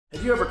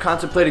Have you ever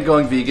contemplated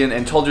going vegan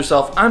and told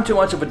yourself, I'm too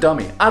much of a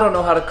dummy, I don't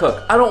know how to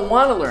cook, I don't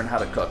want to learn how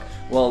to cook?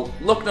 Well,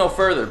 look no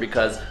further,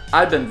 because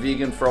I've been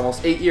vegan for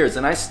almost 8 years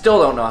and I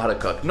still don't know how to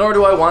cook, nor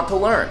do I want to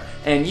learn.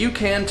 And you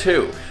can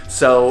too.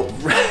 So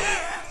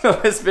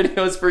this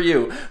video is for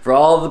you, for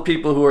all the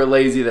people who are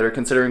lazy that are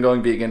considering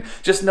going vegan.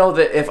 Just know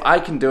that if I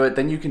can do it,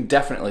 then you can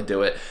definitely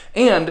do it.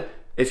 And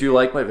if you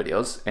like my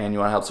videos and you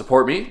want to help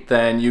support me,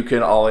 then you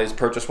can always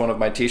purchase one of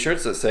my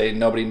t-shirts that say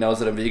nobody knows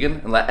that I'm vegan,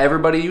 and let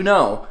everybody you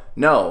know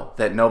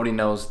that nobody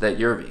knows that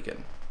you're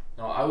vegan.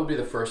 Now, I will be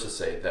the first to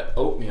say that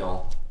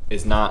oatmeal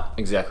is not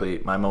exactly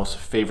my most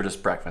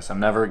favoriteest breakfast. I'm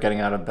never getting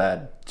out of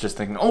bed just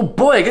thinking, oh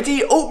boy, I get to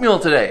eat oatmeal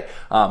today.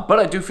 But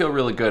I do feel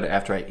really good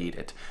after I eat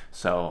it.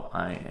 So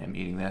I am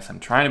eating this. I'm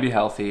trying to be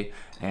healthy,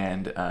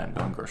 and I'm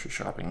going grocery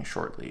shopping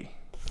shortly.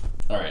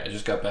 All right, I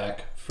just got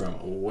back from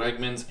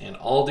Wegmans and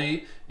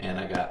Aldi, and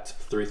I got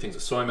 3 things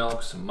of soy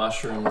milk, some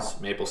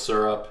mushrooms, maple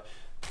syrup,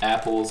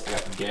 apples. I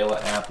got Gala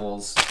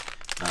apples,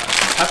 some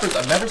peppers.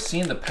 I've never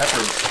seen the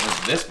peppers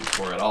like this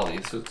before at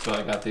Aldi, so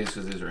I got these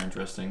because these are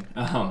interesting.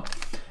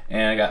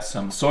 And I got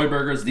some soy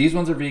burgers. These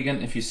ones are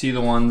vegan. If you see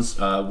the ones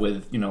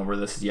with, you know, where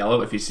this is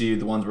yellow, if you see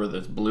the ones where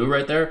there's blue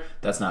right there,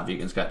 that's not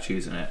vegan. It's got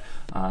cheese in it.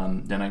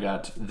 Then I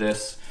got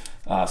this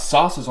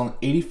sauce is only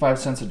 85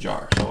 cents a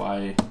jar, so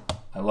I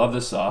love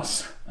this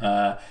sauce.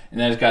 And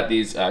then I just got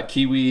these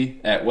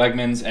kiwi at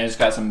Wegmans, and I just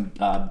got some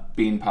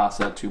bean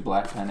pasta, 2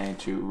 black penne,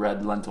 2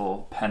 red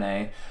lentil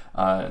penne,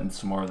 and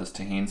some more of this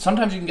tahini.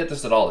 Sometimes you can get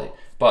this at Aldi,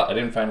 but I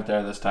didn't find it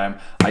there this time.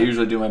 I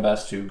usually do my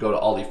best to go to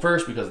Aldi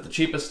first because of the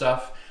cheapest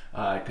stuff,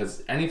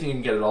 because anything you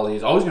can get at Aldi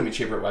is always going to be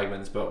cheaper at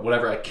Wegmans, but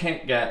whatever I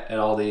can't get at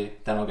Aldi,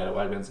 then I'll get at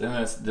Wegmans.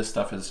 And this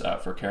stuff is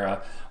for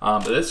Kara.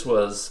 But this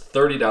was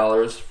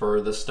 $30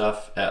 for this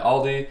stuff at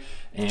Aldi,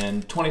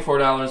 and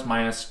 $24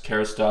 minus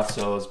Kara stuff,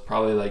 so it's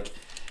probably like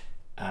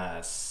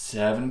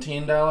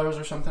 $17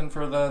 or something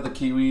for the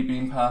kiwi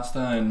bean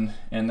pasta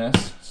and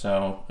this.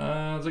 So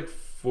it's like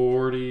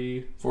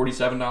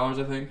 $47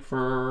 I think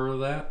for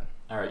that.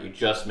 All right, you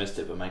just missed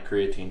it, but my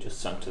creatine just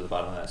sunk to the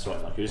bottom of that soy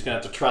milk. You're just gonna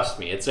have to trust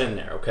me; it's in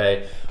there,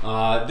 okay?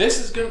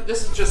 This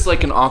is just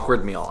like an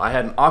awkward meal. I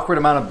had an awkward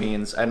amount of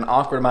beans, I had an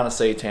awkward amount of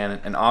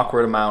seitan, an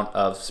awkward amount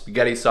of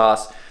spaghetti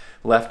sauce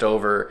left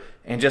over,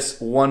 and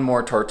just one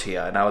more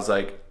tortilla. And I was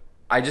like,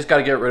 I just got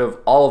to get rid of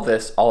all of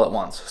this all at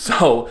once.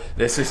 So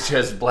this is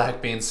just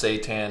black bean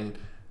seitan,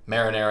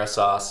 marinara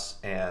sauce,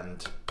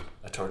 and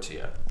a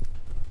tortilla.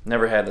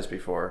 Never had this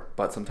before,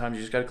 but sometimes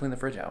you just got to clean the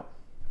fridge out.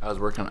 I was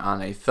working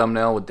on a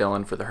thumbnail with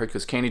Dylan for the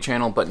Hercules Candy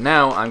channel, but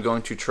now I'm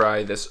going to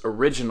try this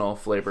original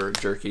flavor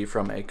jerky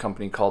from a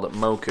company called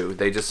Moku.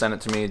 They just sent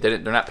it to me. They're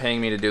not paying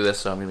me to do this,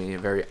 so I'm going to be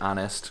very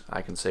honest.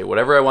 I can say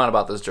whatever I want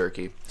about this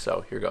jerky.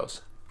 So here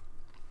goes.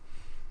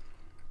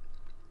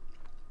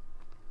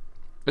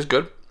 It's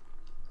good.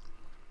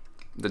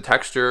 The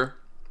texture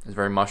is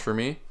very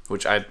mushroomy,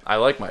 which I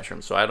like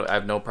mushrooms, so I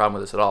have no problem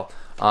with this at all.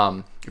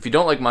 If you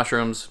don't like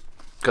mushrooms,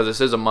 because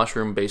this is a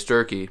mushroom-based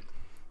jerky,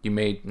 you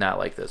may not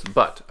like this,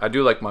 but I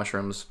do like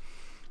mushrooms,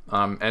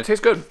 and it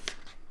tastes good.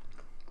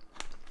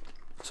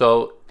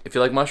 So if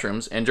you like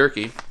mushrooms and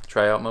jerky,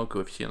 try out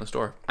Moku if you see it in the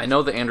store. I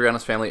know the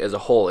Andriana's family as a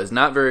whole is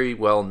not very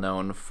well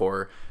known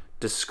for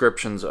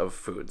descriptions of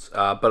foods,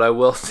 but I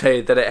will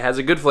say that it has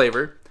a good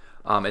flavor.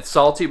 It's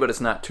salty, but it's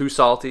not too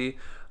salty.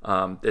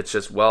 It's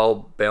just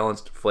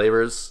well-balanced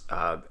flavors.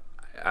 I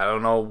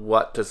don't know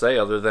what to say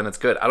other than it's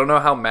good. I don't know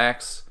how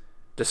Max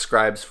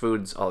describes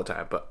foods all the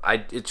time, but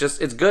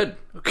it's good.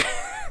 Okay.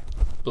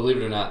 Believe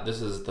it or not,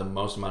 this is the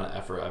most amount of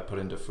effort I put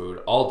into food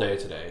all day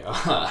today.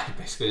 I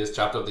basically just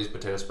chopped up these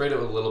potatoes, sprayed it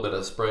with a little bit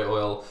of spray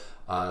oil,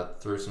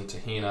 threw some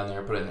tahini on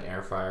there, put it in the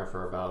air fryer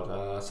for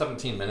about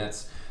 17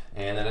 minutes.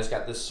 And then I just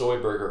got this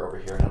soy burger over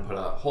here, and I put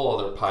a whole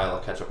other pile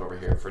of ketchup over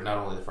here for not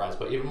only the fries,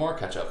 but even more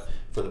ketchup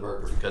for the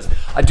burger, because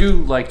I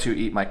do like to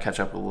eat my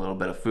ketchup with a little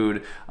bit of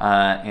food.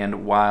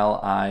 And while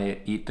I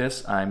eat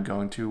this, I'm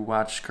going to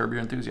watch Curb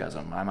Your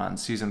Enthusiasm. I'm on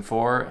season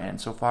 4,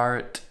 and so far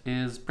it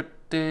is pretty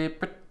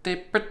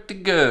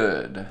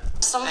good.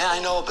 Yeah, I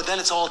know, but then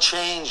it's all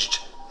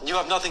changed. You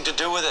have nothing to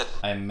do with it.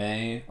 I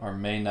may or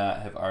may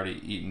not have already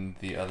eaten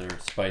the other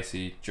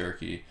spicy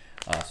jerky.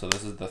 So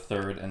this is the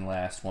 3rd and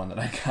last one that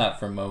I got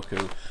from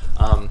Moku.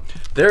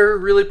 They're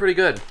really pretty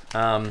good.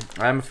 I'm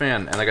a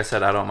fan, and like I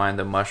said, I don't mind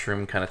the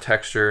mushroom kind of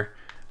texture.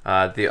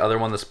 The other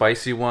one, the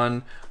spicy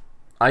one,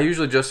 I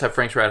usually just have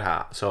Frank's Red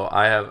Hot. So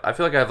I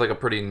feel like I have like a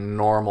pretty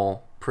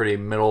normal, pretty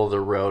middle of the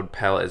road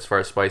palate as far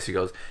as spicy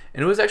goes.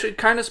 And it was actually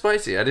kind of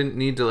spicy. I didn't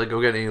need to like go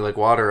get any like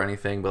water or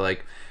anything, but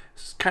like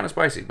it's kind of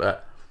spicy.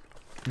 But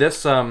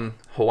this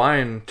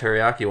Hawaiian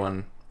teriyaki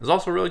one is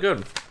also really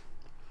good.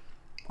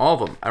 All of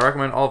them. I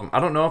recommend all of them. I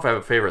don't know if I have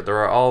a favorite.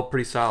 They're all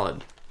pretty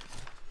solid.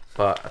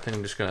 But I think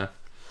I'm just going to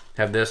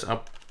have this.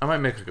 I might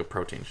make like a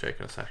protein shake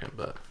in a second,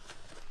 but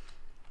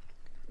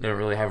I didn't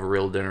really have a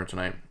real dinner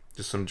tonight.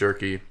 Just some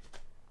jerky,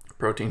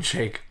 protein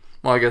shake.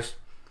 Well, I guess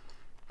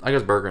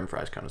burger and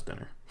fries count as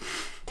dinner.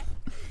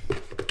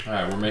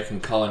 Alright, we're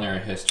making culinary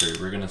history.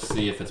 We're going to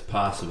see if it's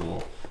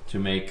possible to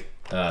make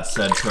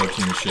said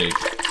protein shake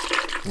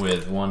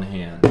with one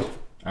hand.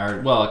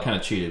 Well, I kind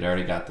of cheated. I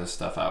already got this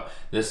stuff out.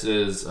 This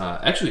is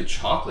actually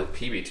chocolate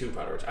PB2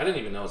 powder, which I didn't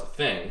even know was a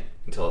thing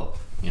until,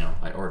 you know,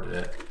 I ordered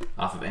it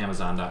off of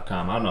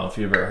Amazon.com. I don't know if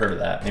you've ever heard of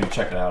that. Maybe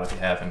check it out if you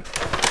haven't.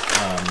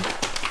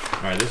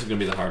 All right, this is gonna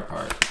be the hard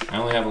part. I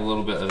only have a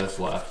little bit of this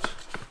left,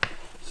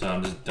 so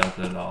I'm just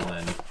dumping it all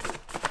in.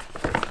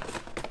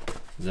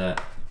 Is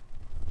that?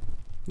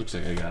 Looks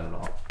like I got it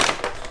all.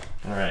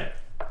 All right.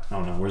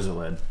 Oh no, where's the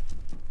lid?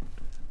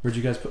 Where'd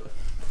you guys put?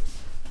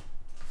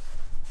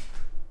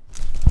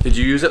 Did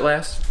you use it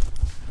last?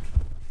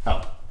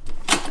 Oh.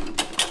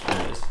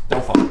 There it is.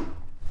 Don't fall.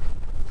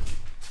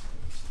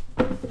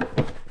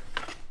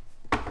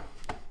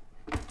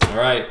 All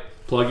right,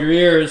 plug your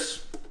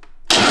ears.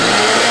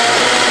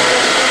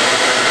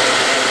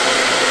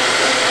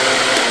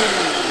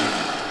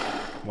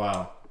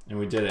 Wow, and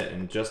we did it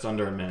in just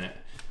under a minute.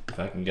 If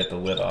I can get the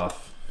lid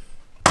off.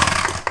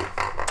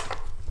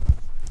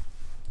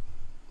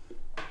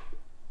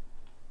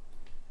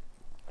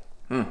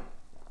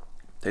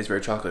 Tastes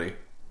very chocolatey.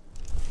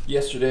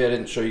 Yesterday I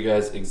didn't show you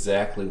guys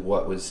exactly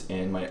what was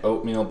in my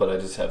oatmeal, but I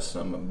just have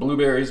some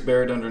blueberries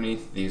buried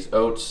underneath these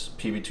oats,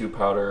 PB2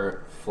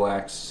 powder,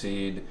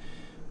 flaxseed,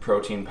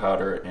 protein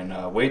powder,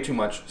 and way too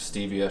much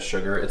stevia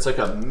sugar. It's like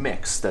a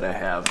mix that I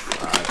have.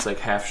 It's like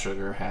half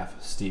sugar, half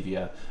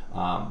stevia.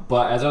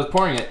 But as I was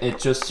pouring it, it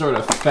just sort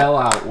of fell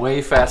out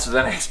way faster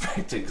than I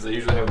expected, because I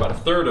usually have about a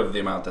third of the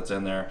amount that's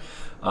in there.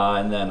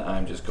 And then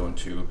I'm just going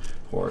to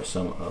pour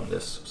some of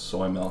this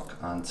soy milk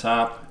on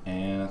top,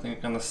 and I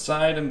think on the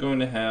side I'm going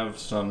to have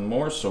some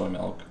more soy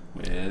milk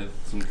with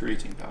some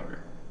creatine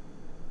powder.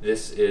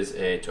 This is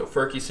a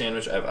tofurkey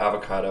sandwich. I have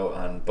avocado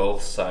on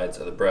both sides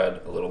of the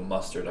bread, a little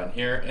mustard on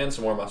here, and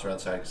some more mustard on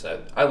the side because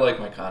I like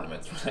my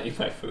condiments when I eat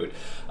my food.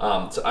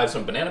 So I have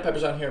some banana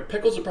peppers on here.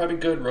 Pickles are probably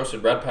good.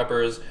 Roasted red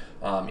peppers,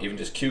 even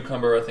just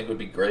cucumber I think would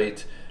be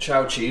great.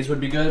 Chow cheese would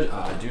be good.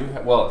 I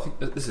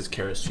think this is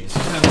Kara's cheese.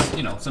 Sometimes,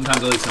 you know,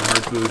 sometimes I'll eat some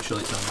her food, she'll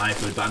eat some of my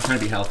food, but I'm trying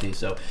to be healthy,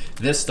 so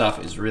this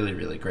stuff is really,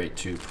 really great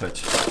to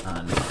put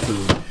on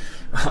food.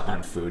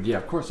 On food, yeah,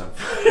 of course on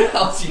food. How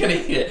else are you gonna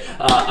eat it?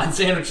 On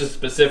sandwiches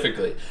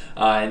specifically.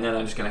 And then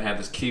I'm just gonna have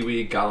this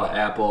kiwi, gala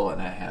apple, and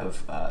I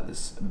have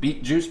this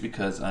beet juice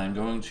because I'm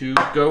going to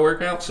go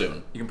work out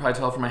soon. You can probably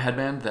tell from my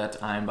headband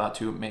that I'm about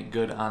to make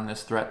good on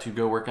this threat to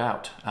go work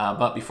out.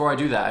 But before I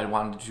do that, I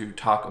wanted to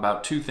talk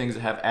about two things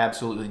that have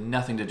absolutely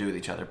nothing to do with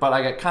each other. But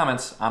I get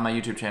comments on my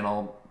YouTube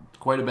channel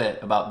quite a bit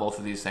about both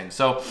of these things.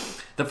 So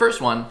the first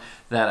one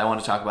that I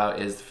want to talk about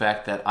is the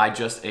fact that I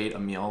just ate a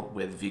meal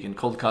with vegan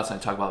cold cuts, and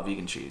I talk about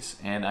vegan cheese.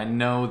 And I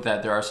know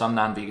that there are some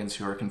non-vegans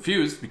who are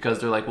confused because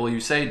they're like, well,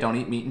 you say don't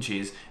eat meat and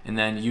cheese, and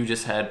then you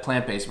just had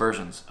plant-based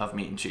versions of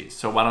meat and cheese.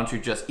 So why don't you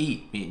just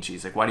eat meat and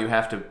cheese? Like, why do you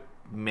have to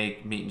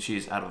make meat and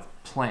cheese out of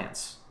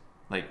plants?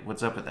 Like,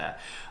 what's up with that?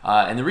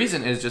 And the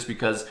reason is just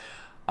because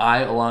I,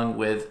 along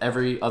with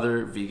every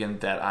other vegan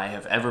that I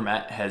have ever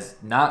met, has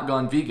not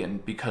gone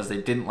vegan because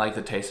they didn't like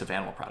the taste of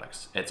animal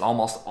products. It's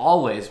almost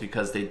always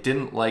because they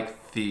didn't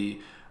like the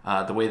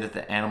way that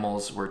the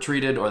animals were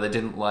treated, or they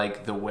didn't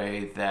like the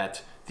way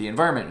that the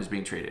environment was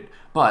being treated.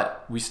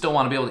 But we still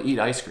want to be able to eat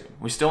ice cream.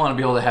 We still want to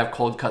be able to have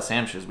cold cut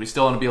sandwiches. We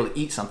still want to be able to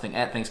eat something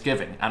at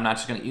Thanksgiving. I'm not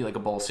just going to eat like a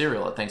bowl of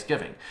cereal at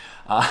Thanksgiving.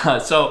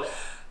 So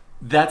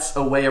that's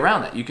a way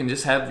around that. You can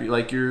just have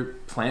like your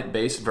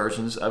plant-based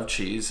versions of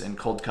cheese and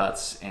cold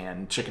cuts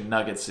and chicken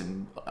nuggets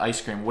and ice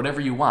cream,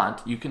 whatever you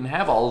want. You can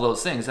have all of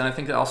those things, and I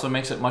think that also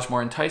makes it much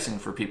more enticing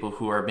for people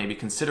who are maybe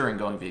considering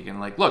going vegan.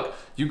 Like, look,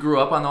 you grew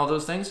up on all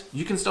those things,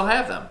 you can still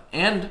have them,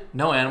 and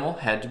no animal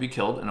had to be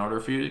killed in order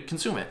for you to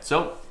consume it.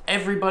 So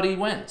everybody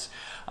wins.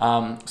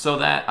 So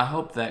that, I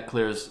hope that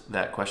clears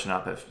that question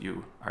up if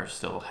you are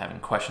still having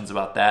questions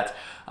about that.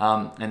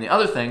 And the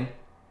other thing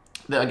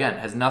that, again,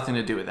 has nothing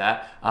to do with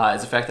that,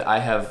 is the fact that I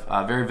have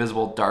very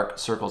visible dark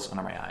circles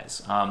under my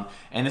eyes.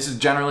 And this is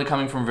generally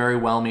coming from very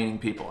well-meaning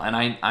people. And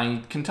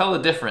I can tell the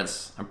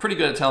difference. I'm pretty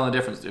good at telling the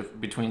difference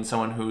between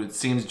someone who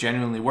seems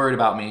genuinely worried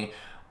about me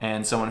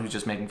and someone who's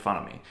just making fun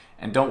of me.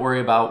 And don't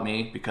worry about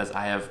me, because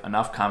I have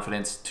enough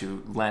confidence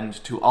to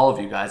lend to all of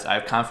you guys. I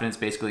have confidence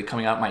basically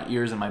coming out my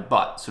ears and my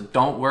butt. So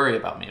don't worry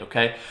about me,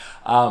 okay?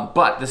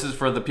 But this is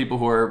for the people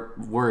who are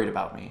worried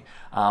about me.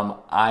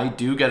 I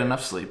do get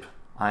enough sleep.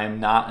 I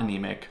am not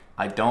anemic.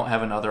 I don't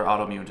have another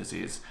autoimmune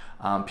disease.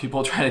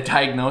 People try to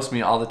diagnose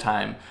me all the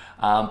time.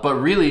 But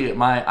really,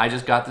 I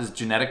just got this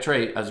genetic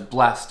trait. I was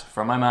blessed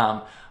from my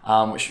mom.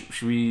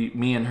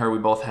 Me and her, we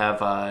both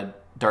have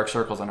dark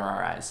circles under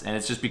our eyes. And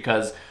it's just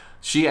because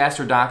she asked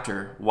her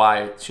doctor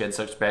why she had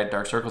such bad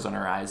dark circles under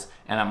her eyes.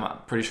 And I'm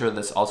pretty sure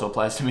this also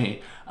applies to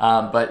me.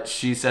 But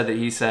she said that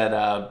he said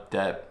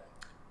that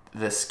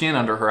the skin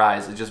under her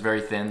eyes is just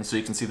very thin, so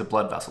you can see the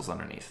blood vessels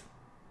underneath.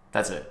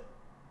 That's it.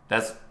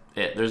 That's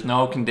it. There's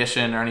no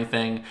condition or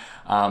anything.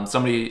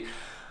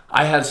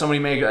 I had somebody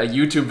make a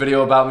YouTube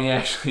video about me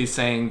actually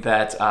saying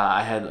that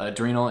I had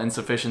adrenal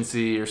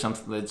insufficiency or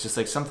something. It's just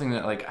like something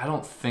that, like, I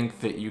don't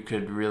think that you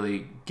could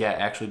really get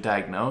actually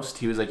diagnosed.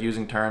 He was like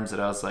using terms that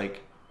I was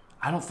like,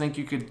 I don't think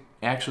you could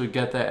actually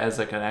get that as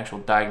like an actual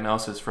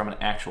diagnosis from an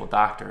actual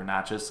doctor,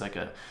 not just like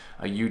a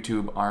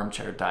YouTube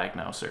armchair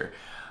diagnoser.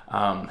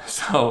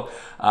 So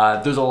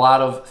there's a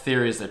lot of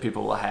theories that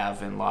people will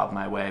have and lob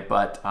my way,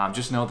 but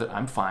just know that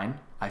I'm fine.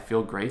 I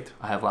feel great.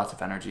 I have lots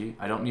of energy.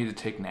 I don't need to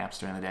take naps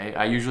during the day.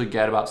 I usually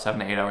get about 7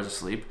 to 8 hours of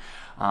sleep.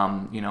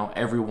 You know,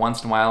 every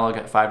once in a while I'll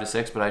get 5 to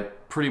 6, but I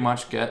pretty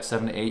much get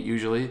 7 to 8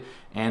 usually,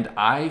 and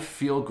I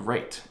feel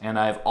great. And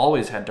I've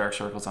always had dark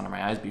circles under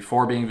my eyes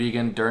before being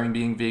vegan, during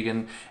being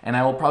vegan, and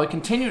I will probably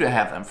continue to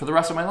have them for the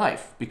rest of my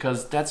life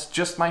because that's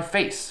just my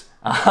face.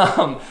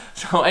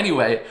 So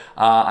anyway,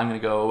 I'm gonna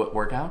go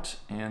work out,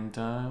 and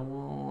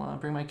we'll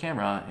bring my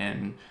camera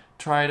and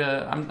try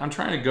to. I'm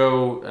trying to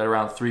go at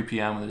around 3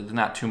 p.m. when there's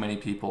not too many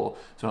people,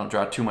 so I don't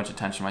draw too much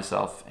attention to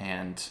myself,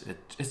 and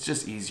it's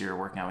just easier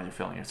working out when you're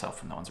filming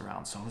yourself when no one's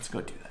around. So let's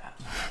go do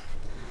that.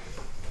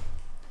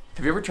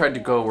 Have you ever tried to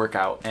go work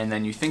out and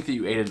then you think that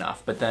you ate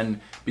enough, but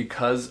then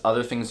because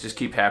other things just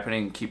keep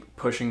happening, keep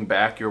pushing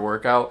back your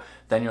workout,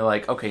 then you're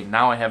like, okay,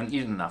 now I haven't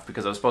eaten enough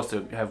because I was supposed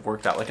to have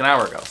worked out like an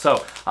hour ago.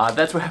 So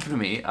that's what happened to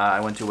me.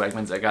 I went to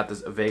Wegmans, I got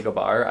this Vega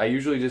bar. I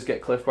usually just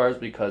get Cliff bars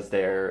because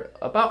they're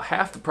about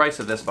half the price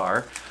of this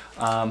bar.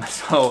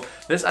 So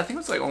this, I think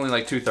it's like only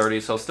like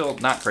 $2.30, so still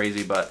not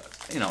crazy, but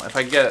you know, if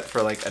I get it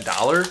for like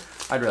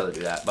 $1, I'd rather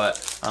do that.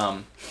 But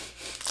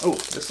oh,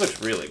 this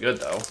looks really good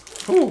though.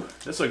 Whew,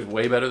 this looks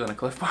way better than a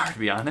Cliff bar, to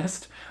be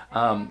honest.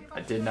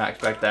 I did not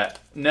expect that.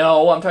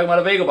 No, I'm talking about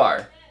a Vega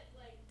bar.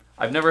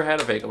 I've never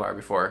had a Vega bar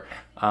before.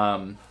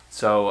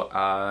 So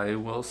I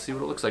will see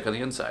what it looks like on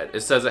the inside.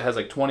 It says it has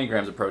like 20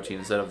 grams of protein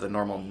instead of the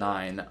normal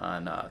 9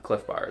 on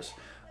Cliff bars.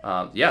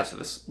 Yeah, so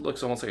this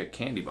looks almost like a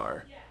candy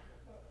bar.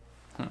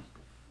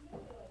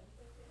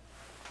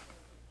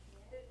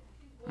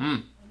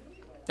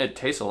 It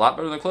tastes a lot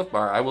better than a Cliff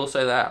bar, I will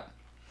say that.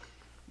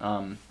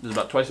 There's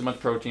about twice as much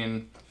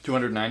protein,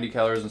 290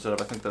 calories instead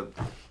of, I think the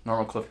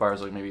normal Cliff bar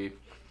is like maybe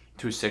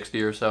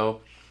 260 or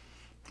so.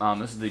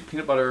 This is the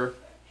peanut butter,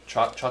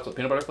 chocolate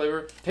peanut butter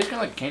flavor. Tastes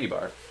kind of like a candy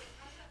bar.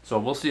 So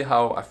we'll see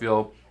how I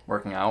feel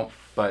working out,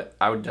 but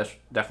I would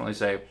definitely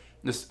say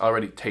this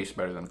already tastes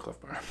better than a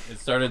Cliff bar. It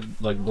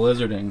started like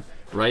blizzarding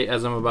right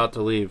as I'm about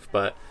to leave,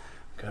 but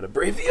gotta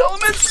brave the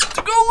elements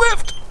to go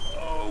lift.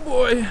 Oh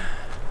boy.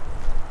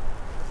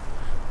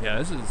 Yeah,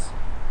 it's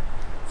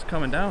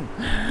coming down.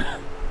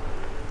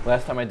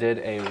 Last time I did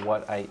a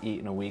what I eat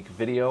in a week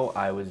video,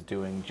 I was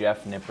doing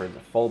Jeff Nipper's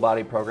full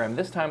body program.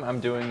 This time I'm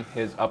doing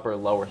his upper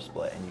lower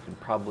split, and you can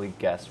probably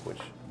guess which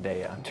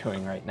day I'm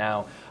doing right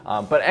now.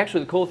 But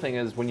actually the cool thing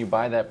is when you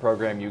buy that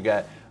program, you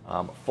get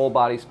full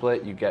body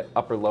split, you get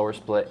upper lower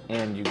split,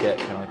 and you get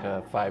kind of like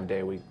a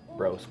 5-day-a-week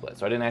bro split.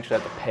 So I didn't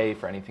actually have to pay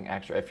for anything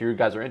extra. If you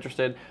guys are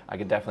interested, I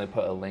could definitely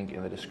put a link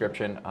in the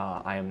description.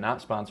 I am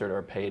not sponsored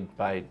or paid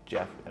by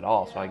Jeff at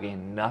all, so I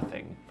gain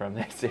nothing from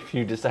this if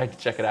you decide to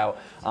check it out.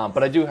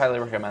 But I do highly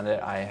recommend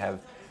it. I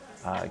have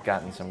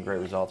gotten some great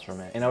results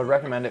from it. And I would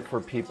recommend it for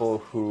people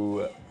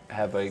who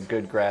have a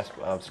good grasp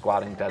of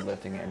squatting,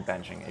 deadlifting, and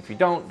benching. If you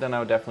don't, then I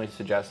would definitely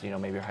suggest,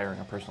 maybe hiring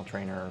a personal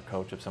trainer or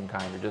coach of some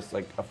kind, or just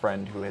like a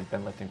friend who has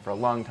been lifting for a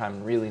long time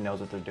and really knows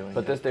what they're doing.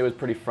 But this day was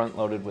pretty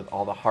front-loaded with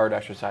all the hard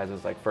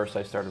exercises. Like first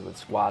I started with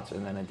squats,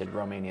 and then I did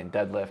Romanian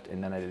deadlift,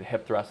 and then I did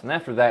hip thrust, and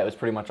after that it was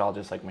pretty much all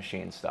just like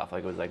machine stuff.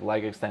 Like it was like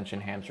leg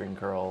extension, hamstring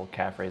curl,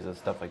 calf raises,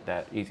 stuff like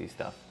that, easy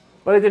stuff.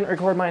 But I didn't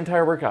record my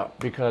entire workout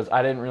because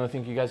I didn't really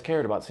think you guys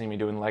cared about seeing me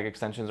doing leg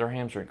extensions or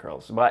hamstring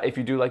curls. But if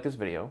you do like this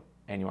video,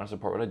 and you want to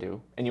support what I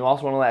do, and you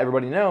also want to let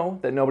everybody know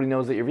that nobody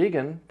knows that you're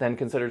vegan, then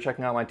consider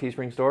checking out my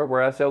Teespring store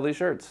where I sell these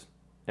shirts.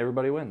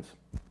 Everybody wins.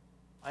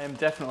 I am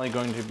definitely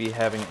going to be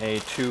having a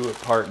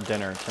 2-part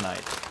dinner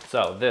tonight.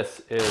 So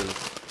this is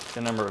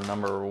the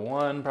number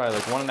one, probably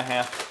like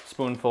 1.5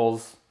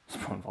 spoonfuls.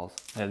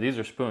 Yeah, these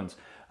are spoons.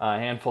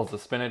 Handfuls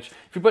of spinach.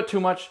 If you put too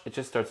much, it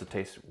just starts to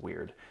taste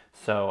weird.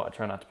 So I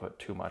try not to put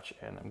too much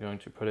in. I'm going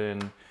to put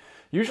in,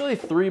 usually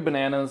 3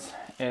 bananas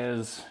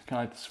is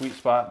kind of like the sweet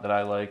spot that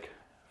I like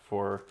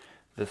for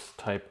this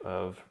type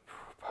of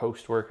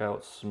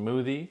post-workout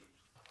smoothie.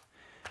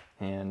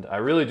 And I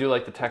really do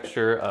like the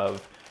texture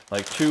of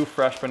like 2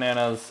 fresh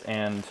bananas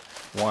and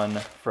 1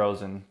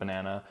 frozen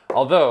banana.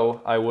 Although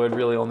I would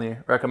really only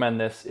recommend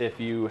this if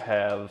you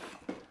have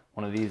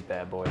one of these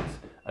bad boys,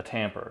 a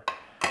tamper,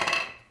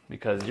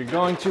 because you're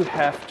going to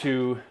have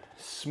to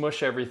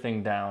smush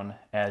everything down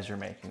as you're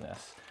making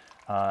this.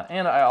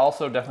 And I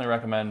also definitely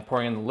recommend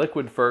pouring in the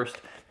liquid first,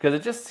 because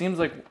it just seems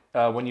like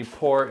when you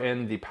pour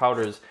in the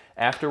powders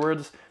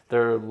afterwards,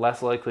 they're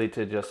less likely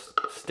to just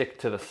stick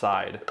to the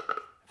side,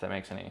 if that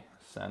makes any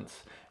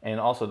sense. And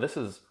also this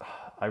is,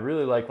 I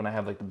really like when I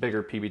have like the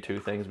bigger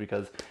PB2 things,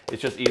 because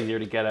it's just easier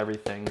to get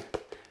everything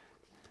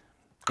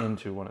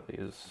into one of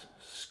these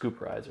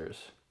scooperizers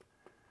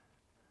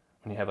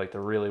when you have like the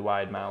really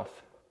wide mouth.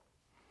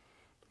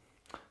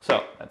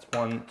 So that's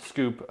 1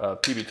 scoop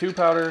of PB2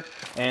 powder,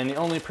 and the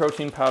only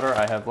protein powder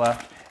I have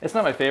left. It's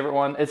not my favorite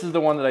one. This is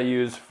the one that I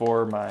use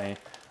for my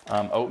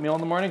oatmeal in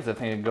the morning, because I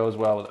think it goes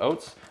well with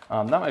oats.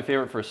 Not my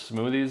favorite for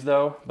smoothies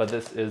though, but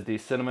this is the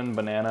cinnamon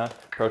banana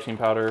protein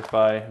powder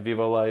by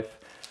Vivo Life.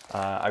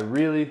 I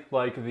really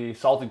like the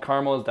salted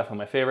caramel, is definitely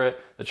my favorite.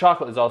 The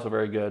chocolate is also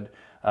very good,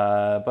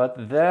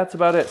 but that's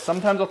about it.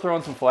 Sometimes I'll throw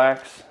in some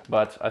flax,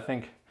 but I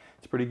think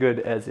it's pretty good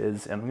as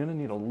is. And I'm gonna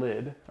need a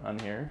lid on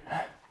here.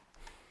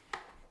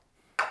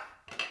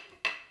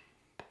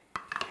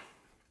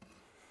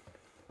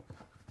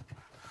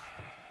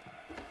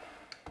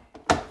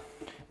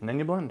 And then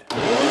you blend.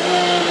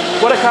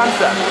 What a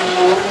concept!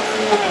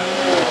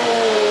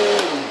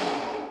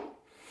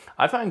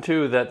 I find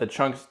too that the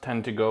chunks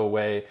tend to go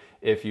away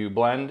if you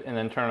blend and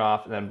then turn it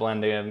off and then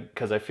blend again,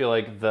 because I feel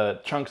like the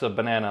chunks of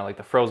banana, like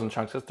the frozen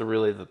chunks, that's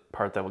really the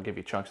part that will give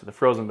you chunks. The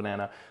frozen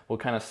banana will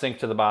kind of sink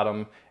to the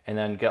bottom and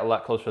then get a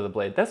lot closer to the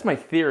blade. That's my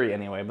theory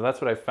anyway, but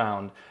that's what I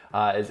found,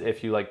 is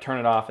if you like turn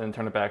it off and then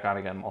turn it back on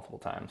again multiple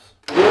times.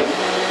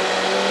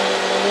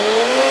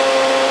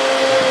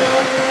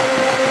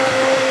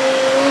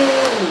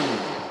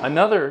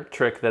 Another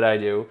trick that I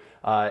do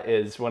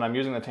is when I'm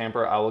using the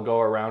tamper, I will go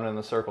around in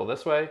the circle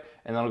this way,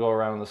 and then I'll go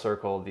around in the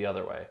circle the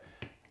other way.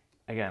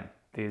 Again,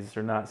 these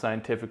are not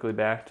scientifically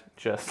backed,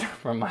 just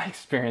from my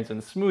experience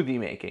in smoothie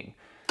making.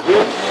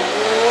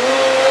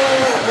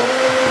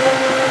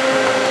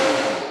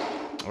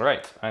 All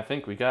right, I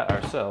think we got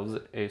ourselves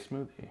a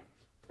smoothie.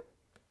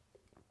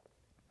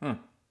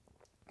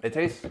 It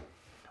tastes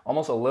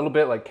almost a little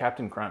bit like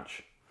Captain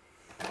Crunch,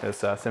 this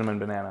cinnamon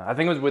banana. I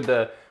think it was with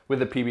the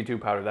PB2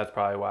 powder. That's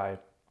probably why it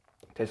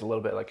tastes a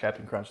little bit like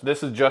Captain Crunch.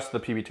 This is just the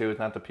PB2. It's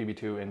not the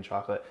PB2 in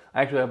chocolate.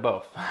 I actually have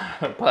both.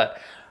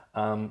 But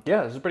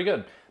yeah, this is pretty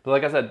good. But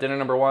like I said, dinner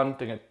number one,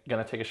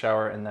 gonna take a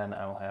shower, and then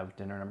I will have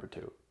dinner number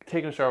two.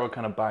 Taking a shower will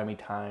kind of buy me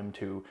time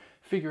to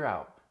figure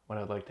out what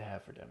I'd like to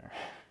have for dinner.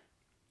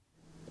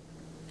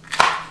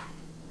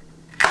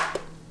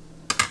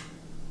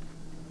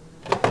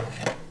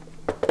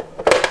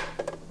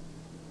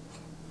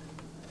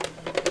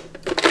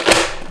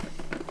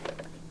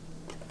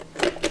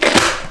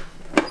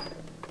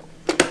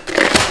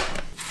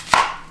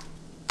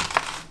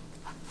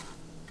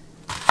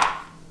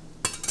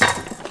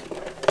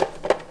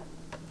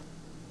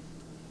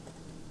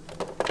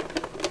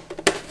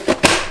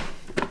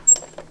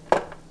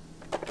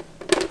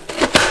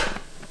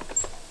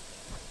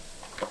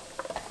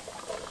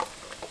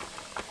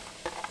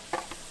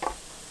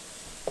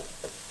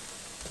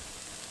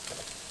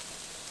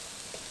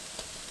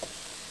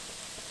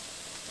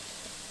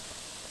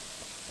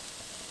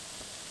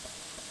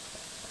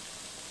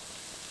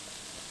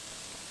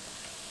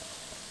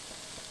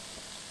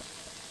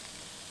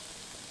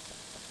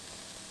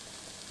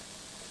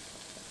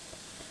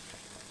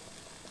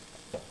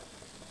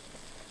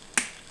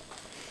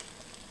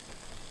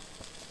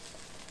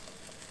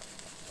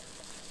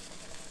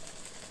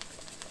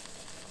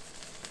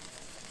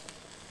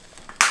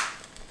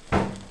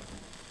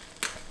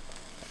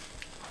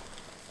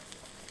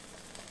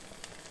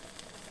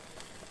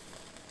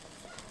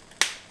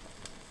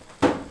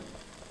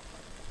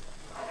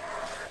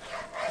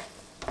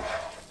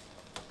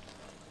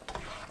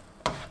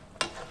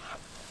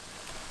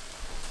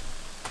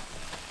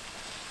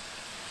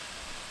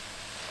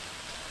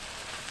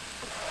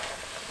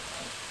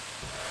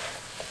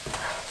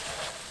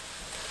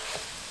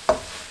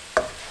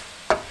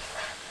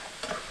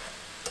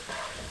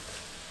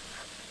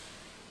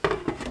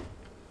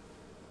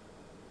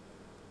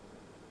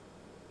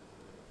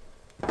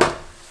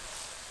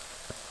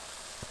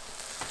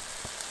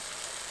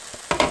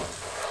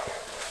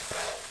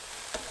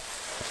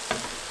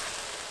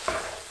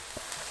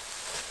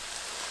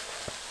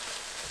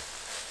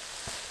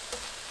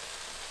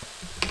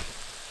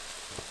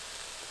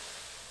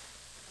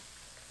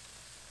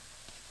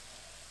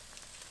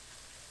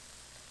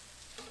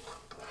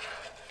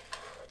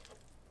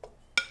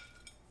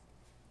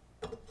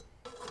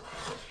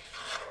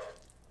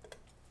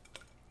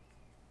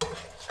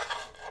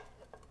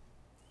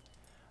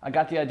 I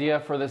got the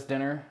idea for this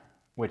dinner,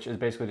 which is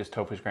basically just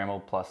tofu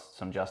scrambled plus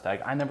some Just Egg.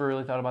 I never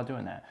really thought about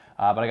doing that,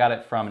 but I got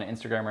it from an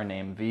Instagrammer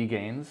named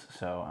Vegains,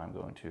 so I'm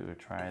going to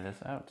try this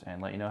out and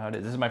let you know how it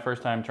is. This is my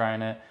first time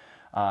trying it,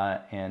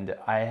 and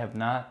I have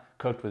not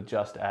cooked with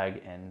Just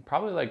Egg in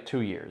probably like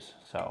 2 years,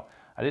 so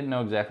I didn't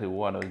know exactly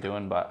what I was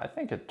doing, but I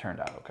think it turned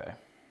out okay.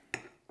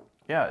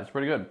 Yeah, it's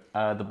pretty good.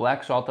 The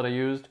black salt that I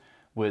used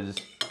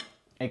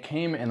it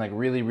came in like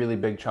really, really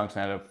big chunks,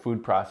 and I had to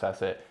food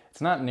process it. It's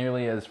not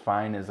nearly as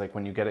fine as like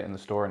when you get it in the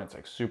store and it's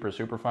like super,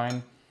 super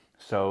fine.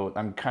 So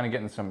I'm kind of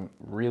getting some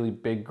really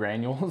big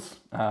granules.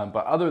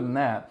 But other than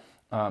that,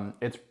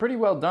 it's pretty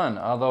well done.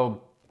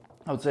 Although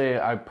I would say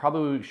I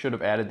probably should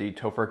have added the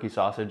tofurkey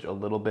sausage a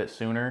little bit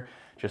sooner,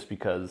 just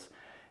because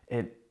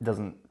it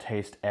doesn't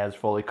taste as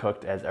fully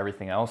cooked as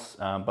everything else.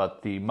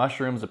 But the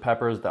mushrooms, the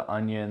peppers, the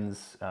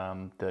onions,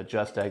 the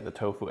Just Egg, the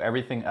tofu,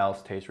 everything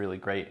else tastes really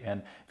great.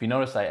 And if you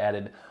notice, I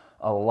added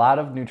a lot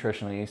of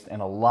nutritional yeast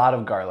and a lot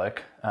of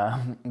garlic,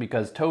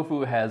 because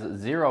tofu has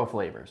 0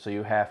 flavor, so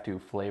you have to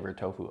flavor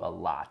tofu a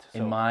lot. So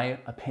in my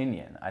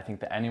opinion, I think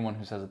that anyone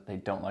who says that they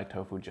don't like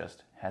tofu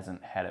just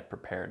hasn't had it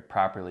prepared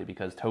properly,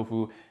 because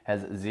tofu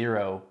has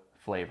 0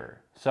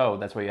 flavor. So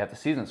that's why you have to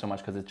season it so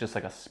much, because it's just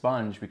like a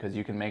sponge, because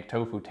you can make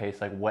tofu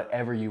taste like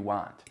whatever you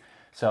want.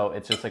 So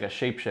it's just like a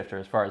shapeshifter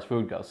as far as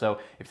food goes. So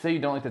if say you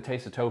don't like the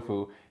taste of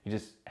tofu, you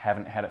just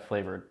haven't had it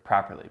flavored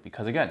properly.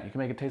 Because again, you can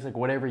make it taste like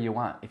whatever you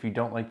want. If you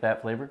don't like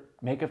that flavor,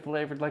 make it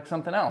flavored like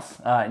something else.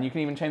 And you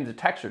can even change the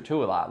texture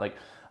too a lot. Like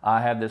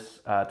I have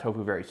this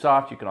tofu very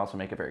soft. You can also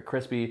make it very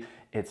crispy.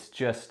 It's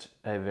just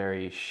a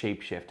very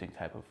shape-shifting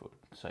type of food.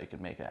 So you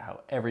can make it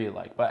however you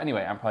like. But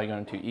anyway, I'm probably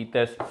going to eat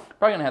this.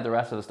 Probably gonna have the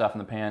rest of the stuff in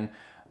the pan.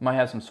 Might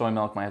have some soy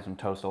milk, might have some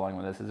toast along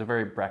with this. It's a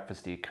very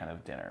breakfasty kind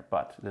of dinner.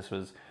 But this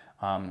was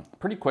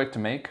pretty quick to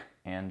make,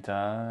 and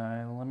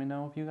let me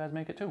know if you guys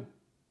make it too.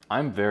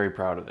 I'm very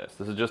proud of this.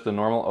 This is just the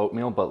normal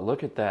oatmeal, but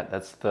look at that.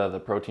 That's the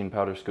protein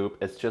powder scoop.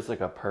 It's just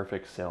like a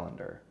perfect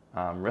cylinder.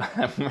 I'm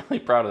really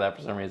proud of that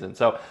for some reason.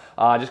 So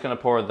just gonna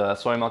pour the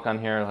soy milk on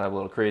here. I'll have a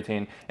little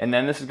creatine. And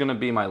then this is gonna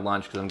be my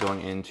lunch because I'm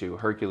going into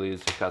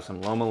Hercules. It's got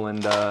some Loma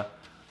Linda,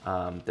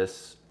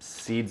 this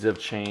Seeds of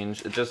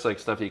Change. It's just like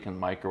stuff you can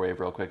microwave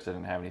real quick, so I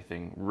didn't have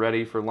anything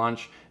ready for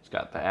lunch. It's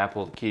got the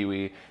apple, the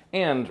kiwi,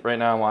 and right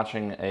now I'm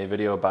watching a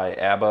video by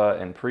Abba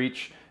and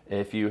Preach.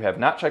 If you have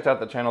not checked out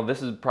the channel,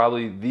 this is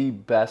probably the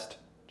best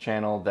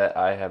channel that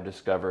I have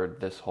discovered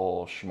this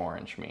whole Schmore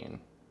and Schmeen.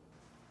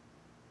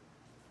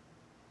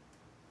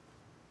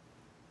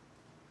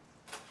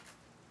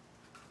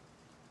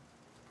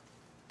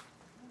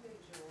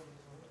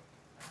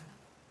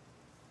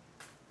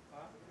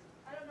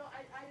 I don't know,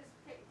 I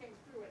just came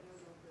through it and it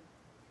was open.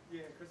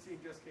 Yeah, Christine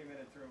just came in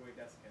and threw away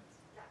desiccants.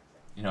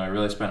 You know, I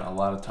really spent a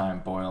lot of time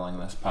boiling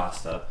this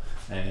pasta.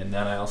 And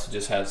then I also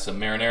just had some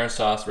marinara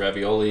sauce,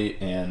 ravioli,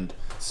 and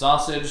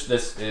sausage.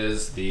 This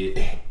is the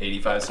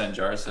 85-cent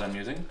jars that I'm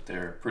using.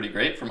 They're pretty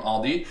great from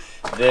Aldi.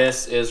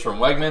 This is from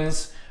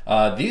Wegmans.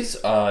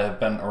 These have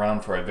been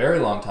around for a very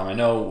long time. I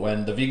know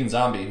when the Vegan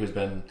Zombie, who's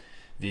been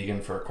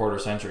vegan for a quarter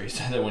century,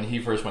 said that when he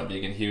first went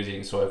vegan, he was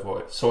eating soy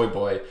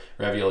boy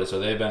ravioli. So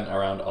they've been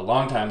around a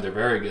long time. They're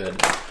very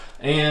good.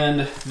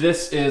 And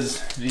this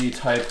is the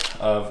type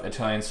of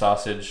Italian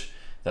sausage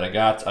that I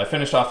got. I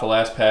finished off the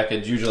last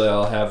package. Usually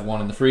I'll have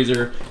one in the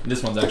freezer.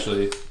 This one's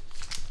actually,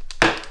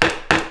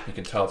 you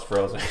can tell it's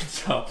frozen.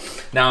 So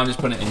now I'm just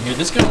putting it in here.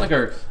 This is kind of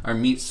like our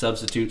meat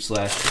substitute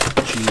slash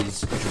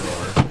cheese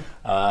drawer.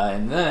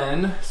 And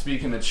then,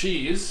 speaking of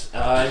cheese,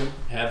 I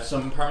have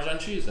some Parmesan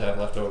cheese that I have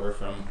left over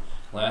from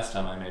last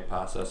time I made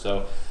pasta.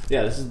 So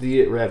yeah, this is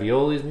the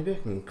raviolis. Maybe I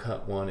can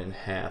cut one in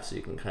half so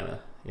you can kind of,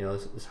 you know,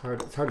 it's hard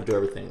to do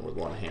everything with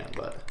one hand,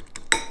 but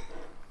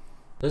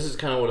this is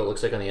kind of what it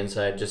looks like on the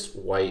inside, just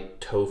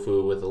white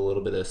tofu with a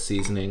little bit of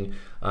seasoning.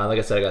 Like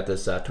I said, I got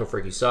this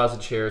tofurkey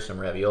sausage here, some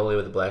ravioli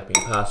with the black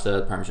bean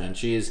pasta, Parmesan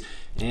cheese,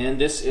 and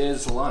this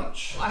is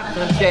lunch. I'm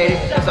Slim Shady.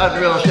 It's not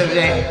real Slim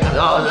Shady.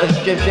 Oh,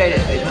 Slim Shady.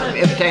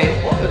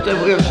 If the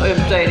real Slim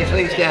Shady,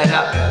 please stand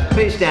up.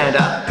 Please stand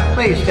up.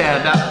 Please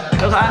stand up.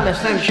 Because I'm the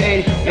Slim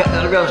Shady,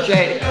 the real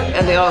Shady,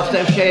 and the old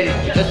Slim Shady,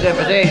 just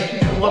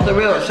everything. Want the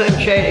real Slim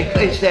Shady,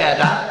 please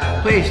stand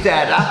up. Please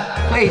stand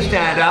up. Please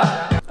stand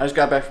up. I just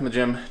got back from the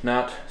gym,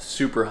 not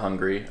super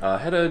hungry.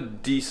 Had a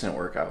decent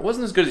workout. It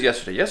wasn't as good as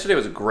yesterday. Yesterday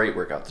was a great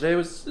workout. Today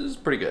was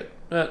pretty good.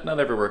 Not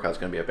every workout's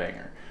gonna be a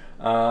banger.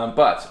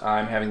 But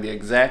I'm having the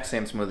exact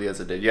same smoothie as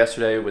I did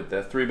yesterday with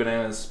the 3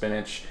 bananas,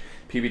 spinach,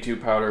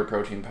 PB2 powder,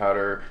 protein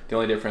powder. The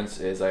only difference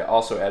is I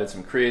also added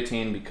some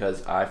creatine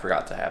because I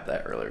forgot to have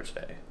that earlier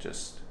today.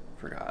 Just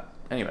forgot.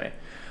 Anyway,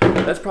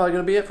 that's probably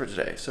gonna be it for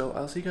today. So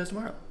I'll see you guys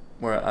tomorrow,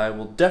 where I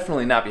will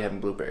definitely not be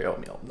having blueberry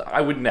oatmeal. I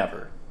would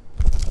never.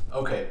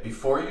 Okay,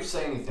 before you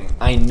say anything,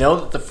 I know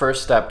that the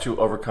first step to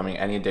overcoming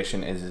any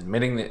addiction is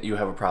admitting that you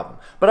have a problem.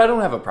 But I don't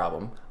have a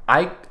problem.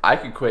 I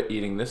could quit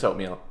eating this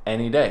oatmeal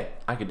any day.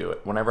 I could do it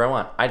whenever I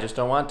want. I just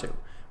don't want to.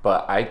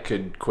 But I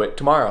could quit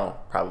tomorrow,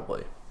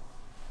 probably.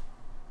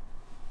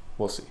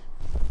 We'll see.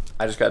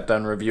 I just got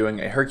done reviewing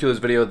a Hercules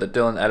video that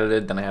Dylan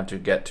edited, then I have to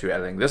get to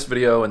editing this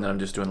video, and then I'm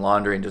just doing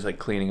laundry and just like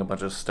cleaning a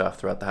bunch of stuff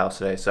throughout the house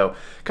today. So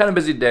kind of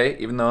busy day,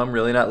 even though I'm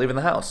really not leaving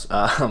the house.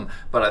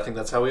 But I think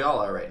that's how we all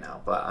are right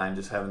now. But I'm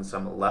just having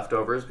some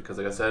leftovers because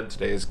like I said,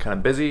 today is kind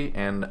of busy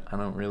and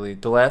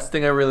the last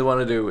thing I really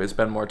want to do is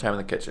spend more time in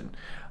the kitchen.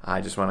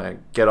 I just want to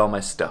get all my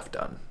stuff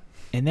done.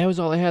 And that was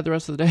all I had the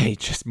rest of the day.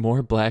 Just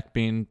more black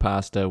bean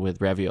pasta with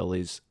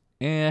raviolis.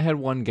 And I had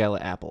 1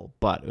 gallon apple,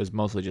 but it was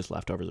mostly just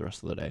leftovers the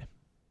rest of the day.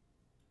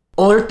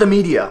 Alert the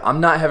media!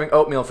 I'm not having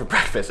oatmeal for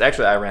breakfast.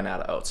 Actually, I ran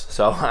out of oats.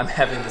 So I'm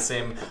having the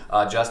same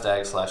Just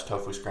Egg /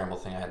 tofu scramble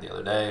thing I had the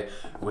other day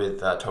with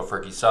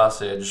tofurkey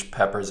sausage,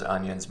 peppers,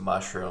 onions,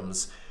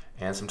 mushrooms,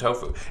 and some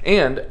tofu.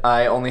 And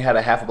I only had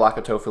a half a block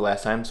of tofu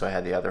last time, so I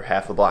had the other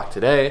half a block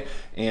today.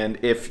 And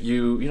if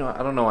you know,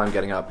 I don't know why I'm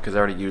getting up because I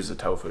already used the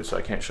tofu, so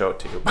I can't show it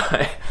to you.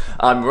 But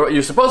what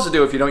you're supposed to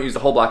do if you don't use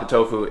the whole block of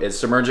tofu is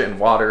submerge it in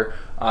water.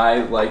 I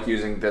like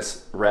using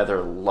this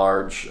rather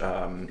large,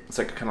 it's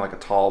like kind of like a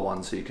tall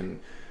one, so you can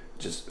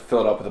just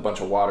fill it up with a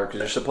bunch of water because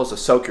you're supposed to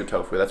soak your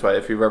tofu. That's why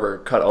if you've ever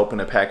cut open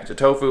a package of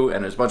tofu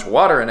and there's a bunch of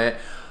water in it,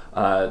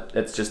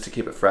 It's just to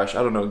keep it fresh.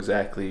 I don't know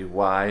exactly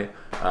why,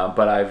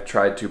 but I've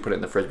tried to put it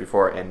in the fridge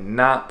before and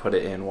not put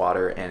it in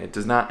water, and it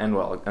does not end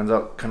well. It ends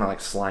up kind of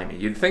like slimy.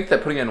 You'd think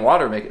that putting it in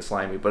water make it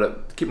slimy,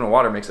 but keeping it in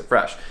water makes it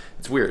fresh.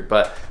 It's weird,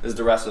 but this is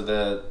the rest of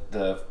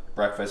the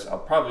breakfast. I'll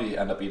probably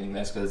end up eating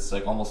this because it's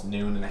like almost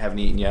noon and I haven't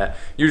eaten yet.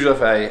 Usually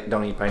if I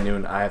don't eat by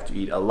noon, I have to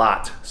eat a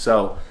lot.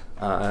 So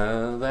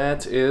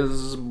that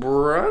is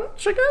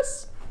brunch, I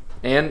guess.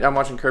 And I'm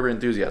watching Curb Your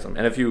Enthusiasm.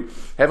 And if you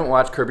haven't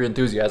watched Curb Your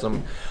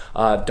Enthusiasm,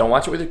 don't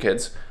watch it with your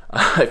kids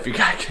if you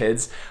got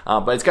kids.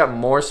 But it's got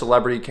more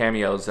celebrity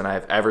cameos than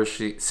I've ever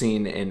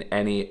seen in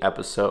any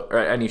episode or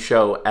any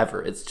show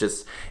ever.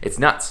 It's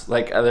nuts.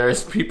 Like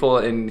there's people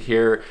in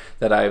here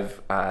that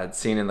I've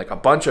seen in like a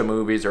bunch of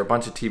movies or a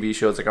bunch of TV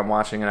shows. Like I'm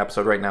watching an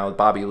episode right now with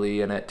Bobby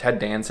Lee in it. Ted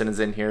Danson is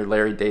in here.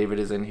 Larry David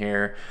is in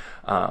here.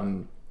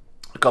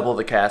 A couple of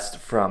the cast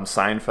from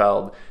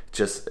Seinfeld.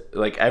 Just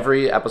like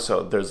every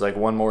episode there's like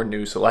one more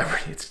new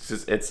celebrity.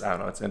 It's I don't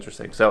know, it's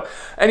interesting. So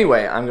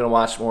anyway, I'm gonna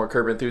watch more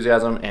Curb Your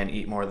Enthusiasm and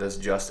eat more of this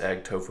Just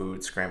Egg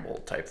tofu scramble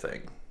type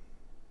thing.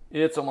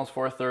 It's almost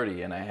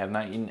 4:30 and I have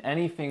not eaten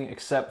anything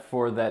except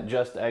for that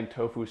Just Egg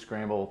tofu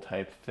scramble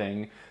type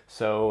thing.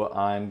 So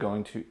I'm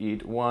going to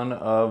eat one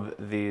of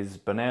these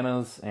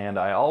bananas, and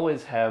I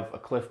always have a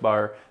Cliff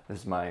Bar. This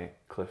is my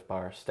Cliff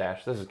Bar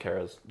stash. This is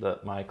Kara's,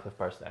 my Cliff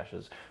Bar stash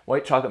is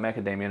white chocolate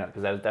macadamia nut,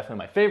 because that is definitely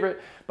my favorite,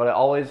 but I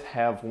always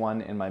have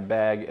one in my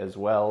bag as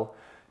well,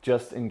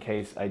 just in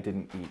case I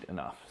didn't eat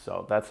enough.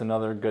 So that's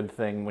another good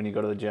thing when you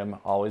go to the gym.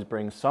 Always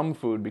bring some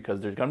food,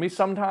 because there's gonna be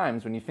some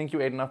times when you think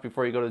you ate enough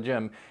before you go to the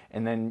gym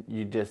and then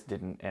you just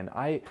didn't. And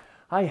I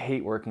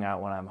hate working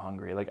out when I'm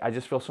hungry. Like I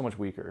just feel so much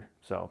weaker.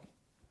 So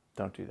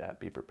don't do that,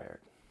 be prepared.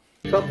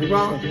 Something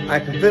wrong, I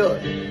can feel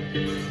it.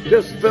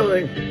 This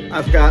feeling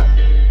I've got,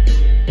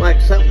 like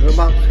something's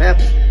about to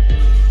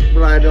happen,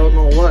 but I don't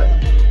know what.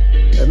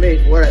 It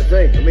means what I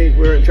think. It means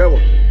we're in trouble,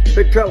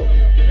 big trouble.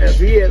 If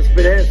he has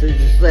been answered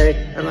to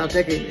say, I'm not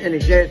taking any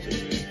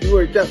chances. You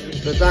were adjusted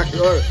to the doctor's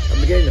order. I'm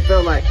beginning to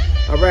feel like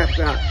I'm wrapped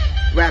out.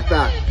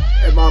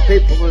 And my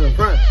people in the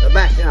front are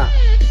backed out.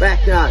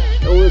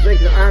 And we're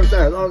thinking their arms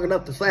are long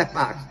enough to slap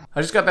box.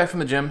 I just got back from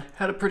the gym,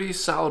 had a pretty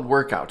solid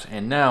workout,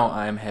 and now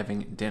I'm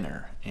having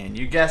dinner. And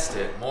you guessed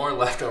it, more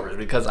leftovers,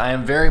 because I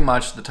am very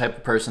much the type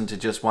of person to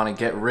just want to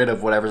get rid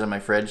of whatever's in my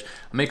fridge.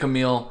 Make a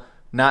meal,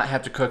 not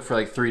have to cook for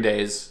like 3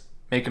 days,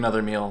 make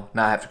another meal,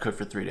 not have to cook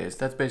for 3 days.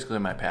 That's basically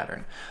my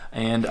pattern.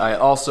 And I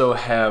also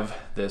have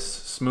this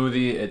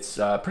smoothie. It's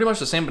pretty much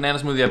the same banana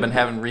smoothie I've been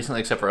having recently,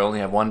 except for I only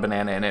have one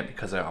banana in it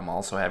because I'm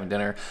also having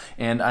dinner.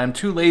 And I'm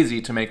too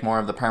lazy to make more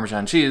of the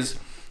Parmesan cheese,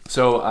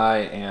 so I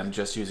am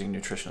just using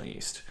nutritional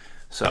yeast.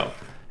 So,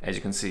 as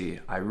you can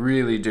see, I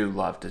really do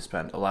love to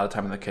spend a lot of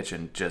time in the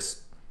kitchen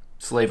just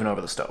slaving over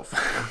the stove.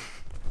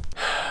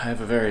 I have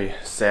a very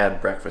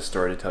sad breakfast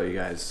story to tell you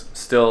guys.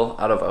 Still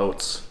out of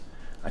oats.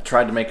 I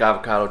tried to make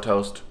avocado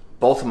toast.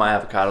 Both of my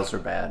avocados are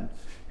bad.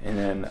 And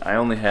then I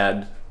only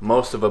had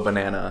most of a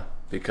banana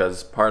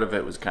because part of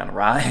it was kind of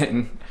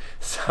rotten.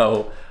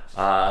 So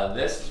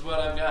this is what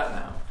I've got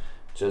now.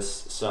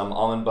 Just some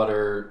almond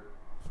butter,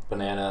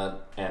 banana,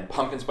 and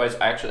pumpkin spice.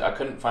 Actually, I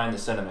couldn't find the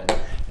cinnamon,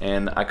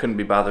 and I couldn't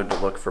be bothered to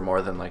look for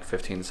more than like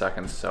 15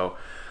 seconds. So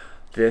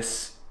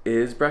this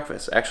is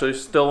breakfast. Actually,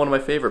 still one of my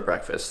favorite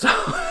breakfasts.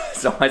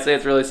 So I say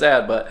it's really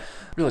sad, but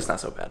really it's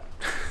not so bad.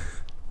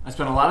 I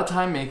spent a lot of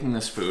time making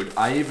this food.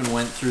 I even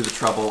went through the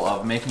trouble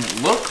of making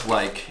it look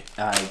like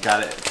I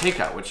got it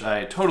takeout, which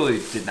I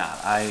totally did not.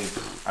 I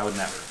would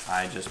never.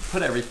 I just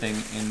put everything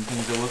in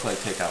things that look like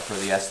takeout for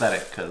the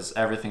aesthetic, because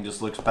everything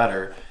just looks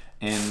better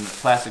in a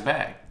plastic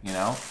bag, you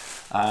know?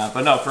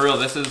 But no, for real,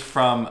 this is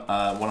from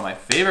one of my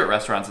favorite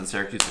restaurants in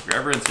Syracuse. If you're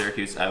ever in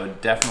Syracuse, I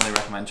would definitely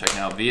recommend checking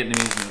out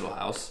Vietnamese Noodle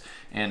House.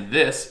 And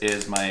this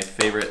is my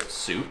favorite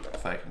soup,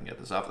 if I can get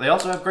this off. They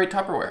also have great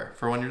Tupperware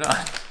for when you're done,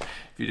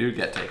 if you do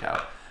get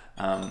takeout.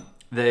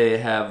 They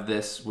have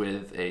this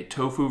with a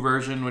tofu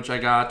version, which I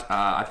got.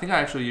 I think I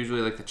actually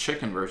usually like the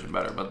chicken version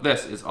better, but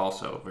this is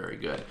also very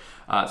good.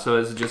 So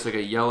this is just like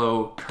a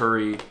yellow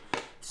curry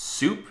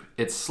soup.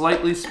 It's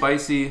slightly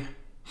spicy,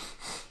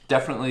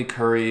 definitely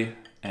curry,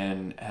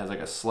 and has like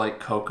a slight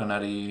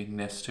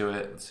coconuttiness to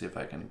it. Let's see if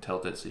I can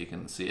tilt it so you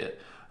can see it.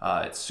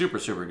 It's super,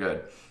 super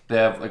good. They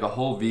have like a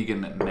whole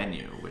vegan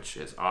menu, which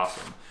is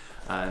awesome.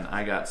 And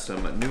I got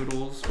some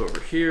noodles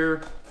over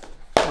here,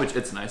 which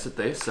it's nice that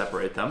they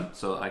separate them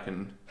so I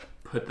can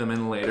put them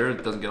in later.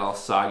 It doesn't get all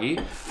soggy. You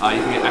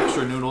can get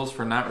extra noodles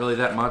for not really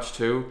that much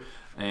too.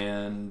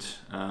 And,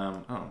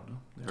 oh,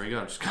 there we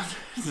go. Just got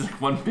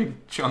like one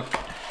big chunk.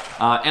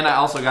 And I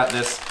also got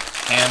this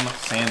ham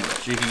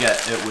sandwich. You can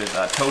get it with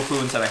tofu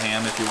instead of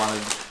ham if you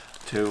wanted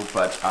to,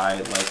 but I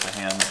like the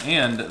ham.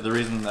 And the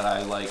reason that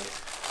I like,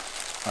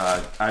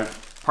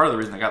 part of the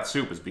reason I got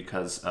soup is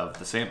because of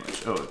the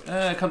sandwich. Oh,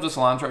 it comes with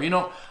cilantro. You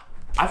know,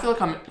 I feel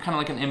like I'm kind of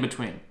like an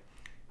in-between.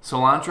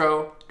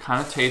 Cilantro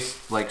kind of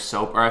tastes like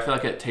soap, or I feel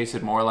like it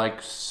tasted more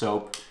like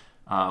soap,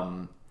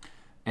 and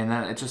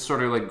then it just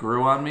sort of like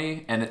grew on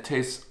me, and it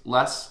tastes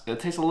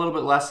a little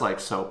bit less like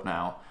soap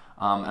now.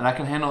 And I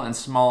can handle it in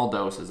small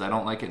doses. I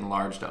don't like it in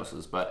large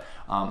doses, but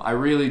I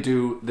really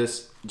do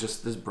this.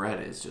 Just this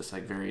bread is just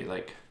like very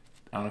like,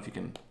 I don't know if you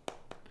can.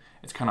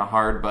 It's kind of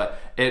hard, but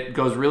it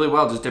goes really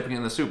well just dipping it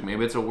in the soup.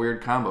 Maybe it's a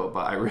weird combo,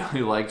 but I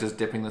really like just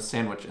dipping the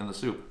sandwich in the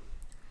soup.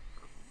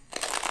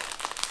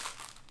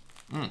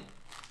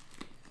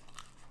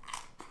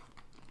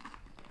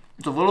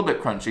 It's a little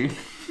bit crunchy.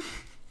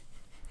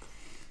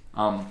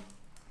 But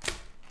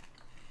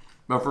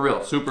for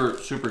real, super,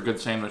 super good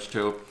sandwich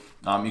too.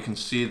 You can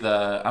see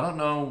the, I don't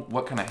know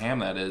what kind of ham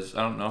that is.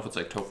 I don't know if it's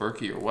like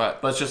tofurkey or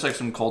what, but it's just like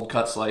some cold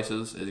cut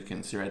slices. As you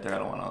can see right there, I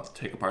don't want to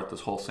take apart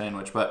this whole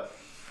sandwich, but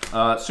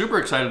super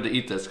excited to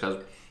eat this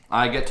because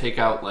I get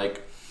takeout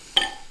like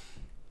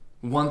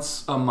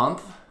once a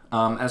month,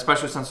 and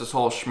especially since this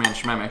whole shmeen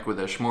shmemic with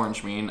the shmor and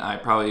shmeen, I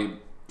probably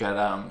get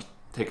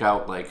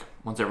takeout like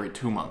once every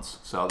 2 months.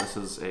 So this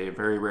is a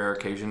very rare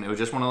occasion. It was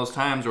just one of those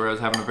times where I was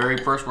having a very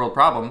first world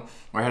problem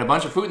where I had a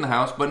bunch of food in the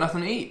house but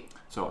nothing to eat.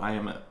 So I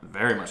am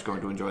very much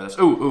going to enjoy this.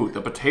 Ooh,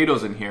 the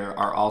potatoes in here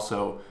are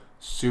also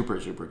super,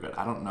 super good.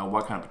 I don't know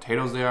what kind of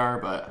potatoes they are,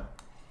 but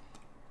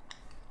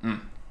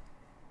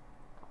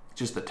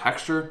just the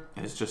texture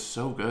is just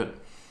so good.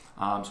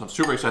 So I'm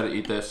super excited to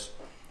eat this,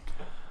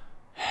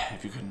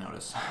 if you couldn't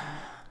notice.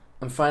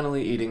 I'm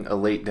finally eating a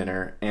late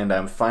dinner, and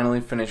I'm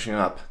finally finishing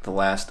up the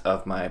last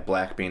of my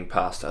black bean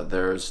pasta.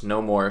 There's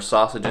no more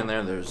sausage in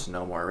there, there's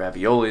no more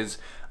raviolis,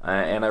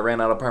 and I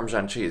ran out of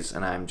Parmesan cheese,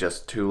 and I'm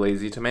just too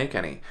lazy to make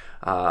any.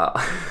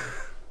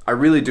 I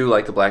really do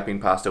like the black bean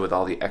pasta with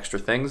all the extra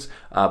things,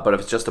 but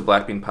if it's just a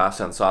black bean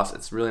pasta and sauce,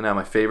 it's really not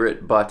my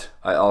favorite, but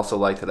I also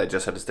like that I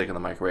just had to stick it in the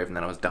microwave and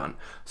then I was done.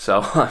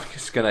 So I'm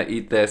just gonna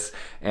eat this,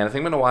 and I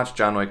think I'm gonna watch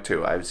John Wick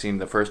 2. I've seen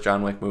the first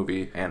John Wick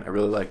movie, and I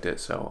really liked it,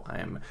 so I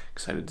am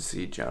excited to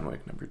see John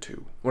Wick number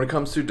 2. When it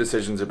comes to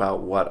decisions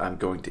about what I'm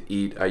going to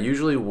eat, I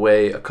usually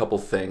weigh a couple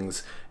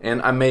things,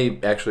 and I may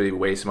actually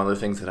weigh some other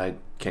things that I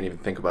can't even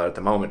think about at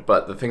the moment,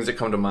 but the things that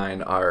come to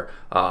mind are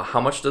how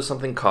much does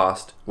something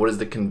cost? What is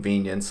the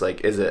convenience?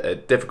 Like, is it a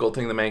difficult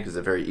thing to make? Is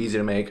it very easy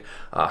to make?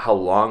 How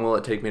long will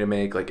it take me to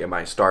make? Like, am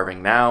I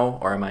starving now,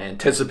 or am I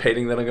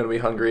anticipating that I'm going to be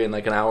hungry in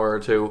like an hour or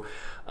two?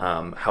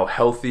 How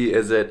healthy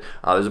is it?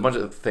 There's a bunch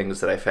of things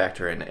that I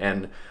factor in,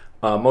 and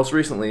most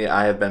recently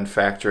I have been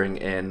factoring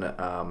in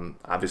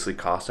obviously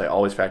cost. I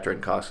always factor in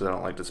cost because I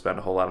don't like to spend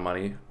a whole lot of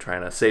money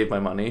trying to save my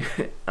money.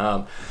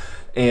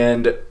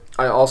 And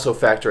I also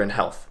factor in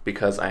health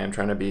because I am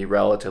trying to be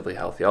relatively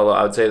healthy. Although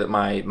I would say that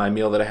my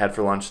meal that I had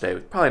for lunch today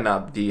was probably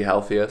not the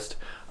healthiest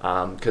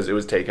because it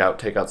was takeout.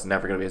 Takeout's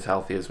never going to be as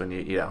healthy as when you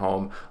eat at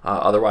home.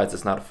 Otherwise,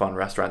 it's not a fun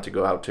restaurant to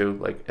go out to.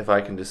 Like, if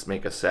I can just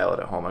make a salad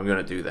at home, I'm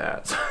going to do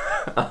that.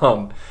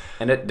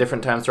 And at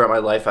different times throughout my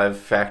life, I've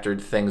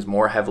factored things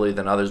more heavily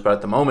than others. But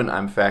at the moment,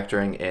 I'm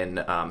factoring in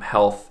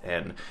health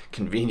and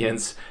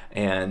convenience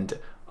and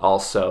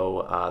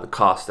also the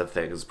cost of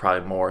things,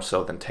 probably more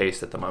so than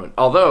taste at the moment.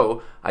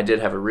 Although I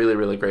did have a really,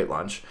 really great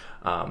lunch,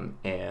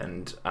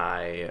 and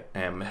I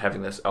am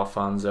having this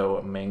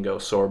Alfonso mango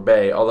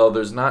sorbet, although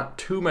there's not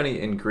too many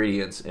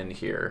ingredients in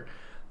here.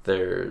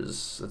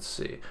 There's, let's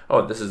see,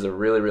 oh, this is a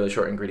really, really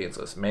short ingredients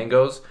list.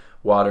 Mangoes,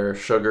 water,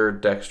 sugar,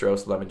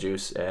 dextrose, lemon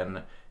juice,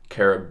 and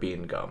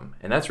carabine gum,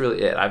 and that's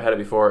really it. I've had it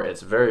before.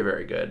 It's very,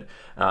 very good,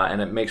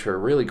 and it makes for a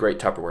really great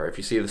Tupperware. If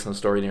you see this in the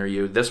store near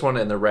you, this one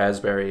and the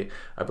raspberry,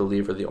 I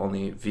believe, are the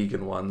only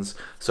vegan ones,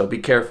 so be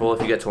careful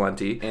if you get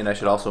Talenti. And I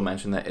should also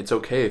mention that it's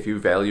okay if you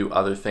value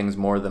other things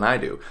more than I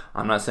do.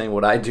 I'm not saying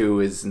what I do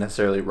is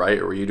necessarily right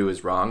or what you do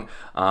is wrong,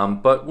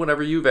 but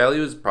whatever you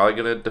value is probably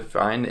going to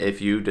define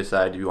if you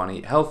decide you want to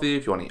eat healthy,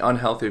 if you want to eat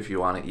unhealthy, if you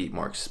want to eat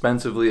more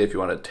expensively, if you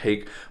want to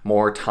take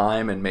more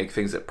time and make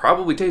things that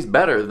probably taste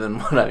better than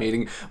what I'm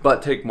eating,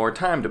 but take more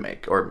time to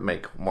make, or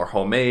make more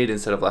homemade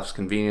instead of less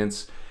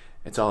convenience.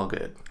 It's all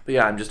good. But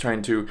yeah, I'm just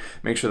trying to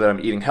make sure that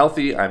I'm eating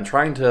healthy. I'm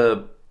trying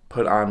to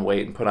put on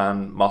weight and put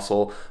on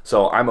muscle,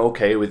 so I'm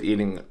okay with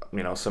eating,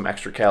 you know, some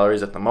extra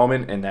calories at the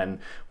moment, and then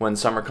when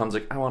summer comes,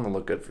 like, I want to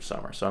look good for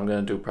summer, so I'm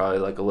gonna do probably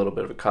like a little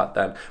bit of a cut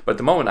then. But at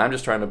the moment, I'm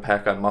just trying to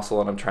pack on muscle,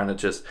 and I'm trying to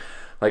just,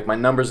 like, my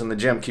numbers in the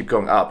gym keep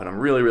going up, and I'm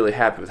really, really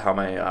happy with how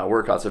my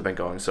workouts have been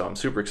going, so I'm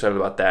super excited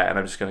about that, and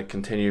I'm just going to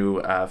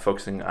continue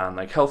focusing on,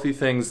 like, healthy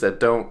things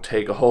that don't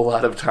take a whole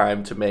lot of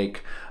time to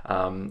make,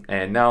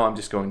 and now I'm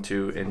just going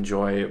to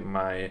enjoy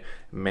my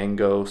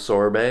mango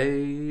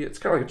sorbet. It's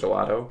kind of like a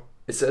gelato.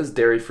 It says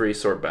dairy-free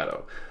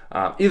sorbetto.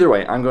 Either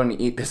way, I'm going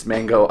to eat this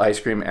mango ice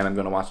cream, and I'm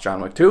going to watch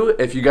John Wick 2.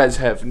 If you guys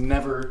have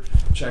never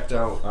checked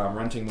out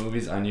renting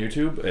movies on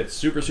YouTube, it's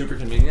super, super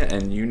convenient,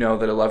 and you know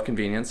that I love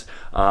convenience.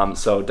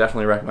 So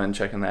definitely recommend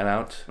checking that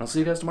out. And I'll see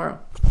you guys tomorrow.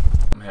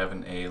 I'm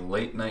having a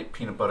late night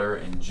peanut butter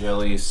and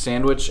jelly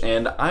sandwich,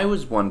 and I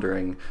was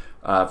wondering,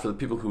 for the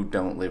people who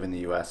don't live in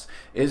the US,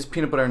 is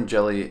peanut butter and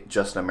jelly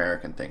just an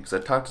American thing? Because I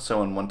talked to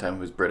someone one time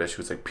who's British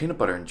who was like, peanut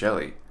butter and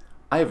jelly?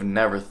 I have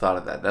never thought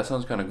of that. That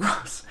sounds kind of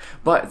gross.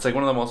 But it's like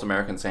one of the most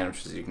American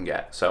sandwiches you can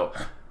get. So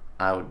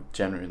I would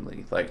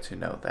genuinely like to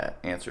know that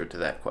answer to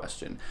that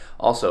question.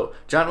 Also,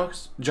 John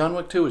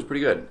Wick 2 is pretty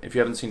good. If you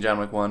haven't seen John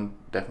Wick 1,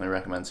 definitely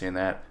recommend seeing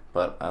that.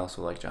 But I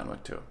also like John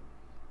Wick 2.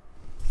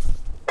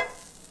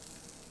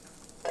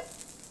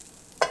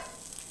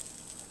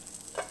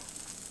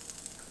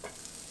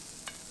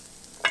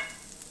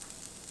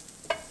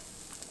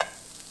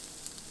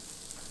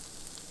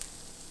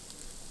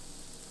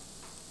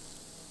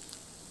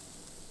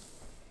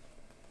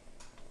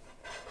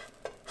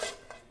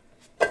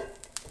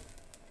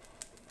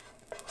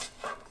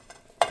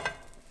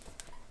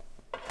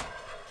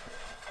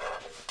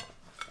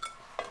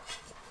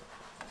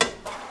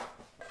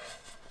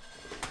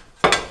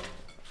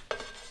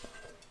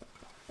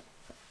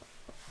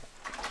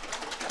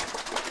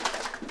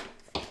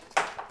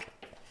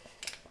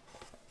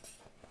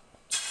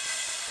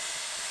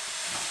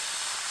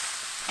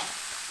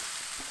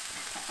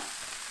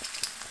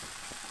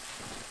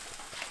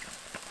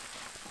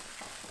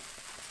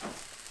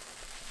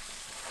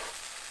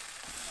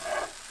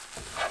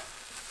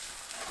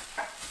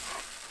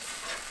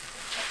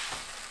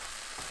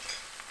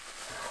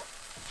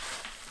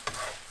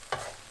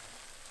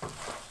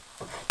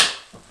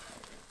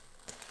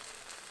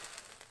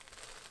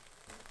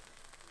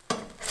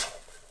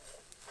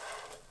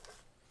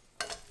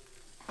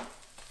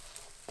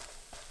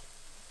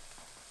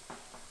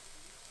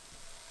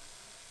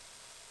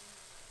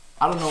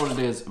 I don't know what it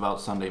is about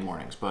Sunday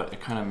mornings, but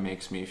it kind of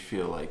makes me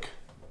feel like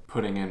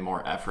putting in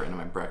more effort into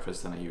my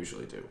breakfast than I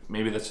usually do.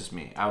 Maybe that's just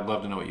me. I would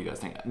love to know what you guys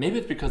think. Maybe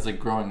it's because like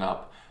growing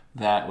up,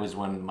 that was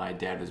when my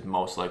dad was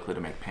most likely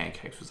to make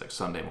pancakes, was like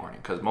Sunday morning,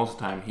 because most of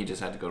the time he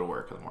just had to go to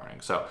work in the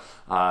morning. So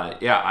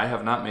yeah, I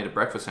have not made a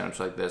breakfast sandwich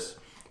like this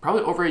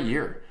probably over a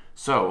year.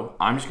 So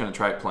I'm just gonna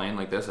try it plain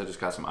like this. I just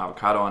got some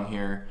avocado on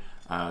here,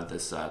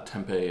 this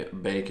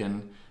tempeh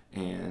bacon,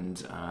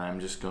 and I'm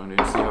just going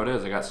to see how it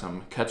is. I got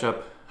some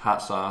ketchup,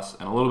 hot sauce,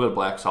 and a little bit of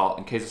black salt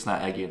in case it's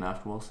not eggy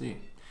enough. We'll see.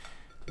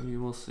 We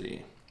will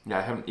see. Yeah,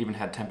 I haven't even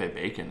had tempeh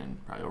bacon in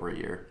probably over a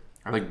year.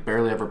 I like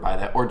barely ever buy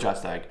that, or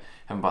just egg.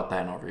 Haven't bought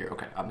that in over a year.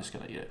 Okay, I'm just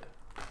gonna eat it.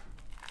 I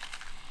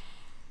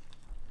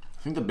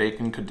think the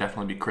bacon could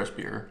definitely be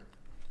crispier.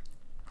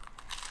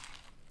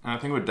 And I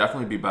think it would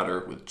definitely be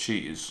better with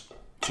cheese.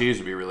 Cheese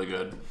would be really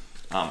good.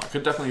 I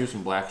could definitely use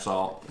some black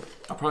salt.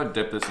 I'll probably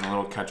dip this in a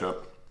little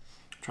ketchup.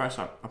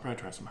 I'll probably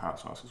try some hot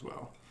sauce as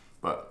well.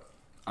 But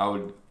I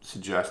would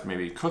suggest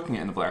maybe cooking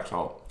it in the black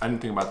salt. I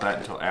didn't think about that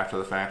until after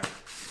the fact.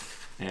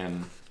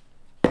 And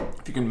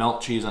if you can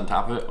melt cheese on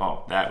top of it,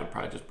 oh, that would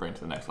probably just bring it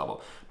to the next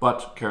level.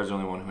 But Kara's the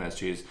only one who has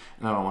cheese,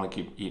 and I don't want to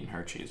keep eating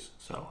her cheese.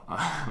 So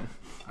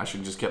I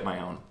should just get my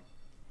own.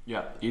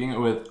 Yeah, eating it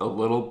with a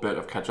little bit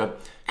of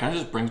ketchup kind of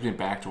just brings me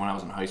back to when I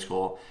was in high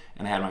school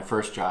and I had my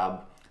first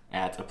job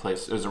at a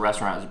place. It was a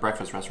restaurant, it was a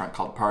breakfast restaurant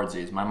called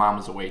Pardsy's. My mom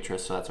was a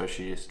waitress, so that's why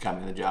she just got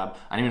me the job.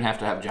 I didn't even have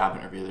to have a job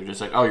interview. They're just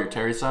like, oh, you're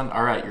Terry's son?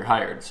 All right, you're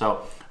hired.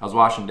 So I was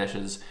washing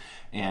dishes,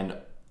 and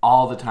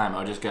all the time I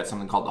would just get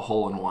something called the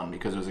Hole-in-One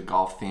because it was a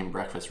golf-themed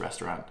breakfast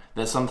restaurant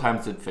that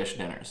sometimes did fish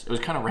dinners. It was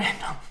kind of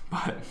random,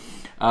 but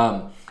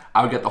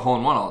I would get the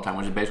Hole-in-One all the time,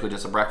 which is basically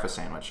just a breakfast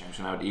sandwich.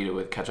 And I would eat it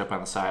with ketchup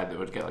on the side. They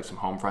would get like some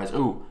home fries.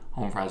 Ooh,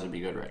 home fries would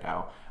be good right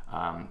now.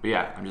 But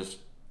yeah,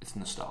 it's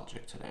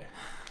nostalgic today.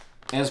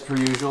 As per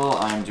usual,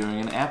 I'm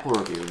doing an apple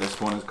review.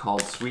 This one is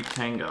called Sweet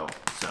Tango.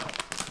 So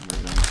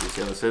we're going to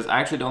see how this is.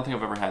 I actually don't think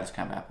I've ever had this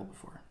kind of apple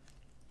before.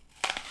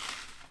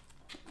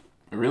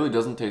 It really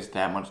doesn't taste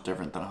that much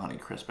different than a Honey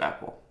Crisp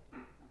apple.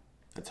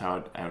 That's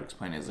how I would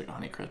explain it, as like a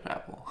Honey Crisp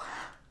apple.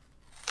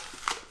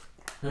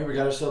 Alright, we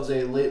got ourselves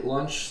a late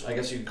lunch. I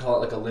guess you could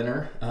call it like a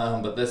dinner.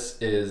 But this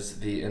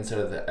is the inside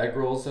of the egg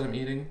rolls that I'm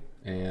eating.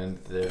 And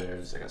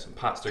I got some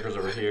pot stickers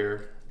over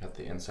here. Got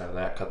the inside of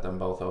that. Cut them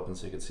both open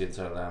so you can see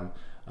inside of them.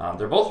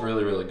 They're both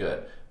really, really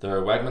good. They're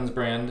a Wegmans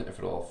brand, if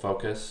it'll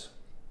focus.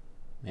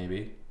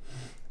 Maybe.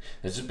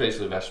 It's just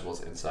basically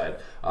vegetables inside.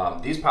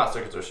 These pot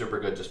stickers are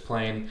super good, just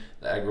plain.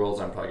 The egg rolls,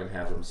 I'm probably gonna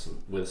have them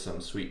with some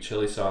sweet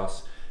chili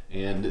sauce.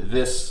 And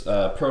this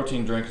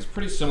protein drink is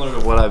pretty similar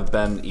to what I've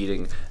been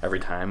eating every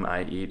time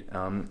I eat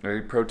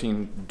a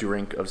protein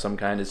drink of some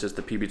kind. It's just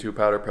the PB2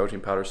 powder,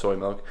 protein powder, soy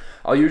milk.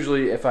 I'll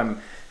usually, if I'm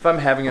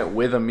having it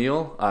with a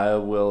meal, I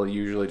will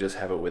usually just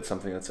have it with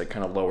something that's like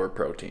kind of lower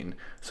protein,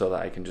 so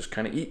that I can just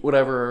kind of eat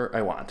whatever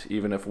I want,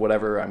 even if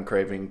whatever I'm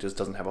craving just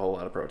doesn't have a whole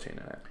lot of protein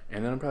in it.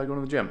 And then I'm probably going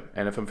to the gym.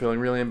 And if I'm feeling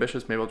really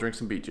ambitious, maybe I'll drink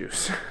some beet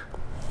juice.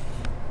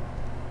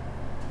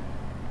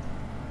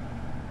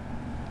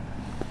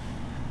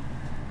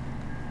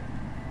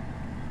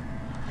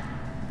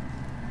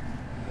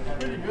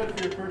 Pretty good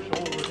for your first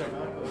shoulder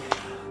workout.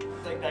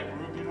 Take that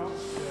group, you know? Yeah.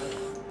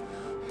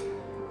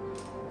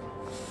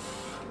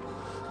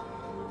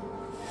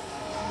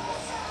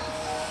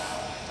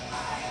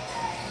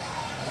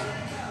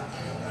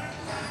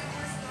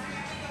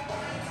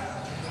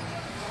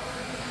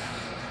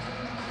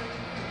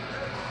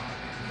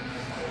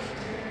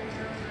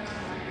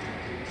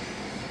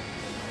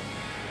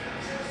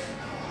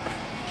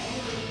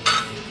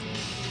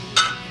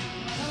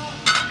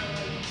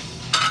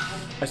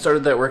 I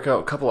started that workout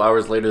a couple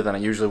hours later than I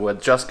usually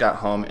would, just got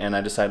home, and I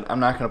decided I'm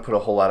not going to put a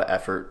whole lot of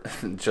effort,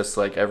 just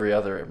like every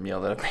other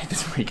meal that I've made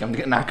this week. I'm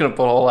not going to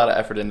put a whole lot of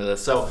effort into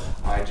this. So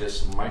I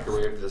just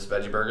microwaved this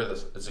veggie burger.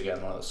 This is,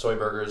 again, one of the soy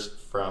burgers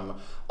from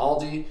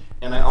Aldi.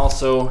 And I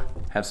also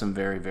have some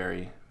very,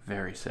 very,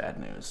 very sad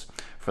news.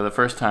 For the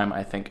first time,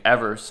 I think,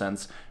 ever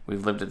since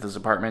we've lived at this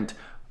apartment,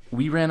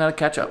 we ran out of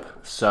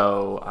ketchup.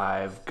 So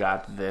I've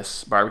got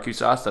this barbecue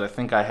sauce that I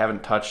think I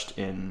haven't touched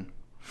in...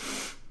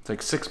 It's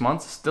like 6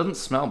 months. It doesn't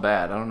smell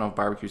bad. I don't know if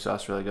barbecue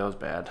sauce really goes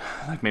bad.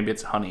 Like maybe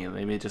it's honey.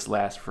 Maybe it just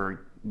lasts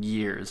for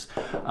years.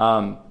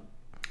 But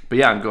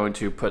yeah, I'm going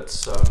to put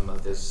some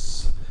of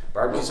this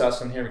barbecue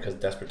sauce in here because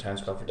desperate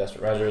times call for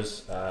desperate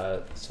measures.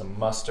 Some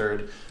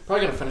mustard.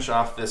 Probably going to finish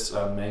off this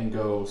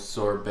mango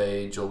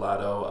sorbet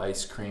gelato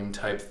ice cream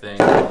type thing.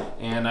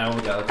 And I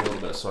only got like a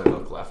little bit of soy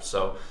milk left.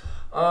 So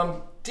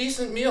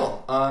decent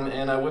meal,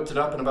 and I whipped it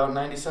up in about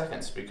 90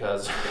 seconds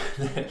because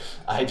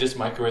I just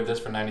microwaved this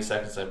for 90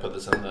 seconds. I put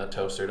this in the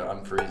toaster to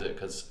unfreeze it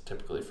because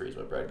typically freeze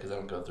my bread because I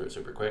don't go through it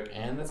super quick,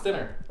 and it's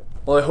dinner.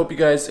 Well, I hope you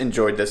guys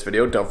enjoyed this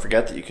video. Don't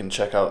forget that you can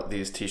check out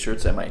these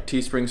t-shirts at my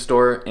Teespring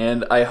store,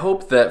 and I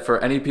hope that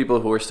for any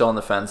people who are still on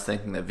the fence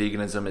thinking that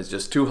veganism is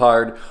just too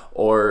hard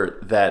or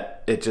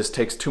that it just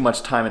takes too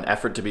much time and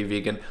effort to be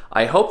vegan,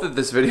 I hope that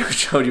this video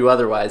showed you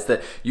otherwise,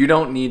 that you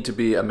don't need to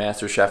be a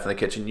master chef in the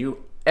kitchen.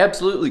 You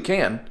absolutely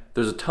can.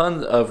 There's a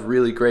ton of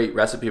really great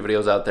recipe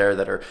videos out there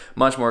that are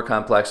much more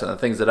complex than the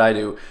things that I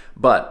do,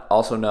 but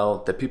also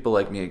know that people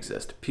like me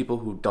exist. People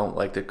who don't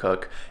like to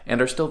cook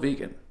and are still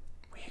vegan.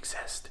 We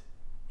exist.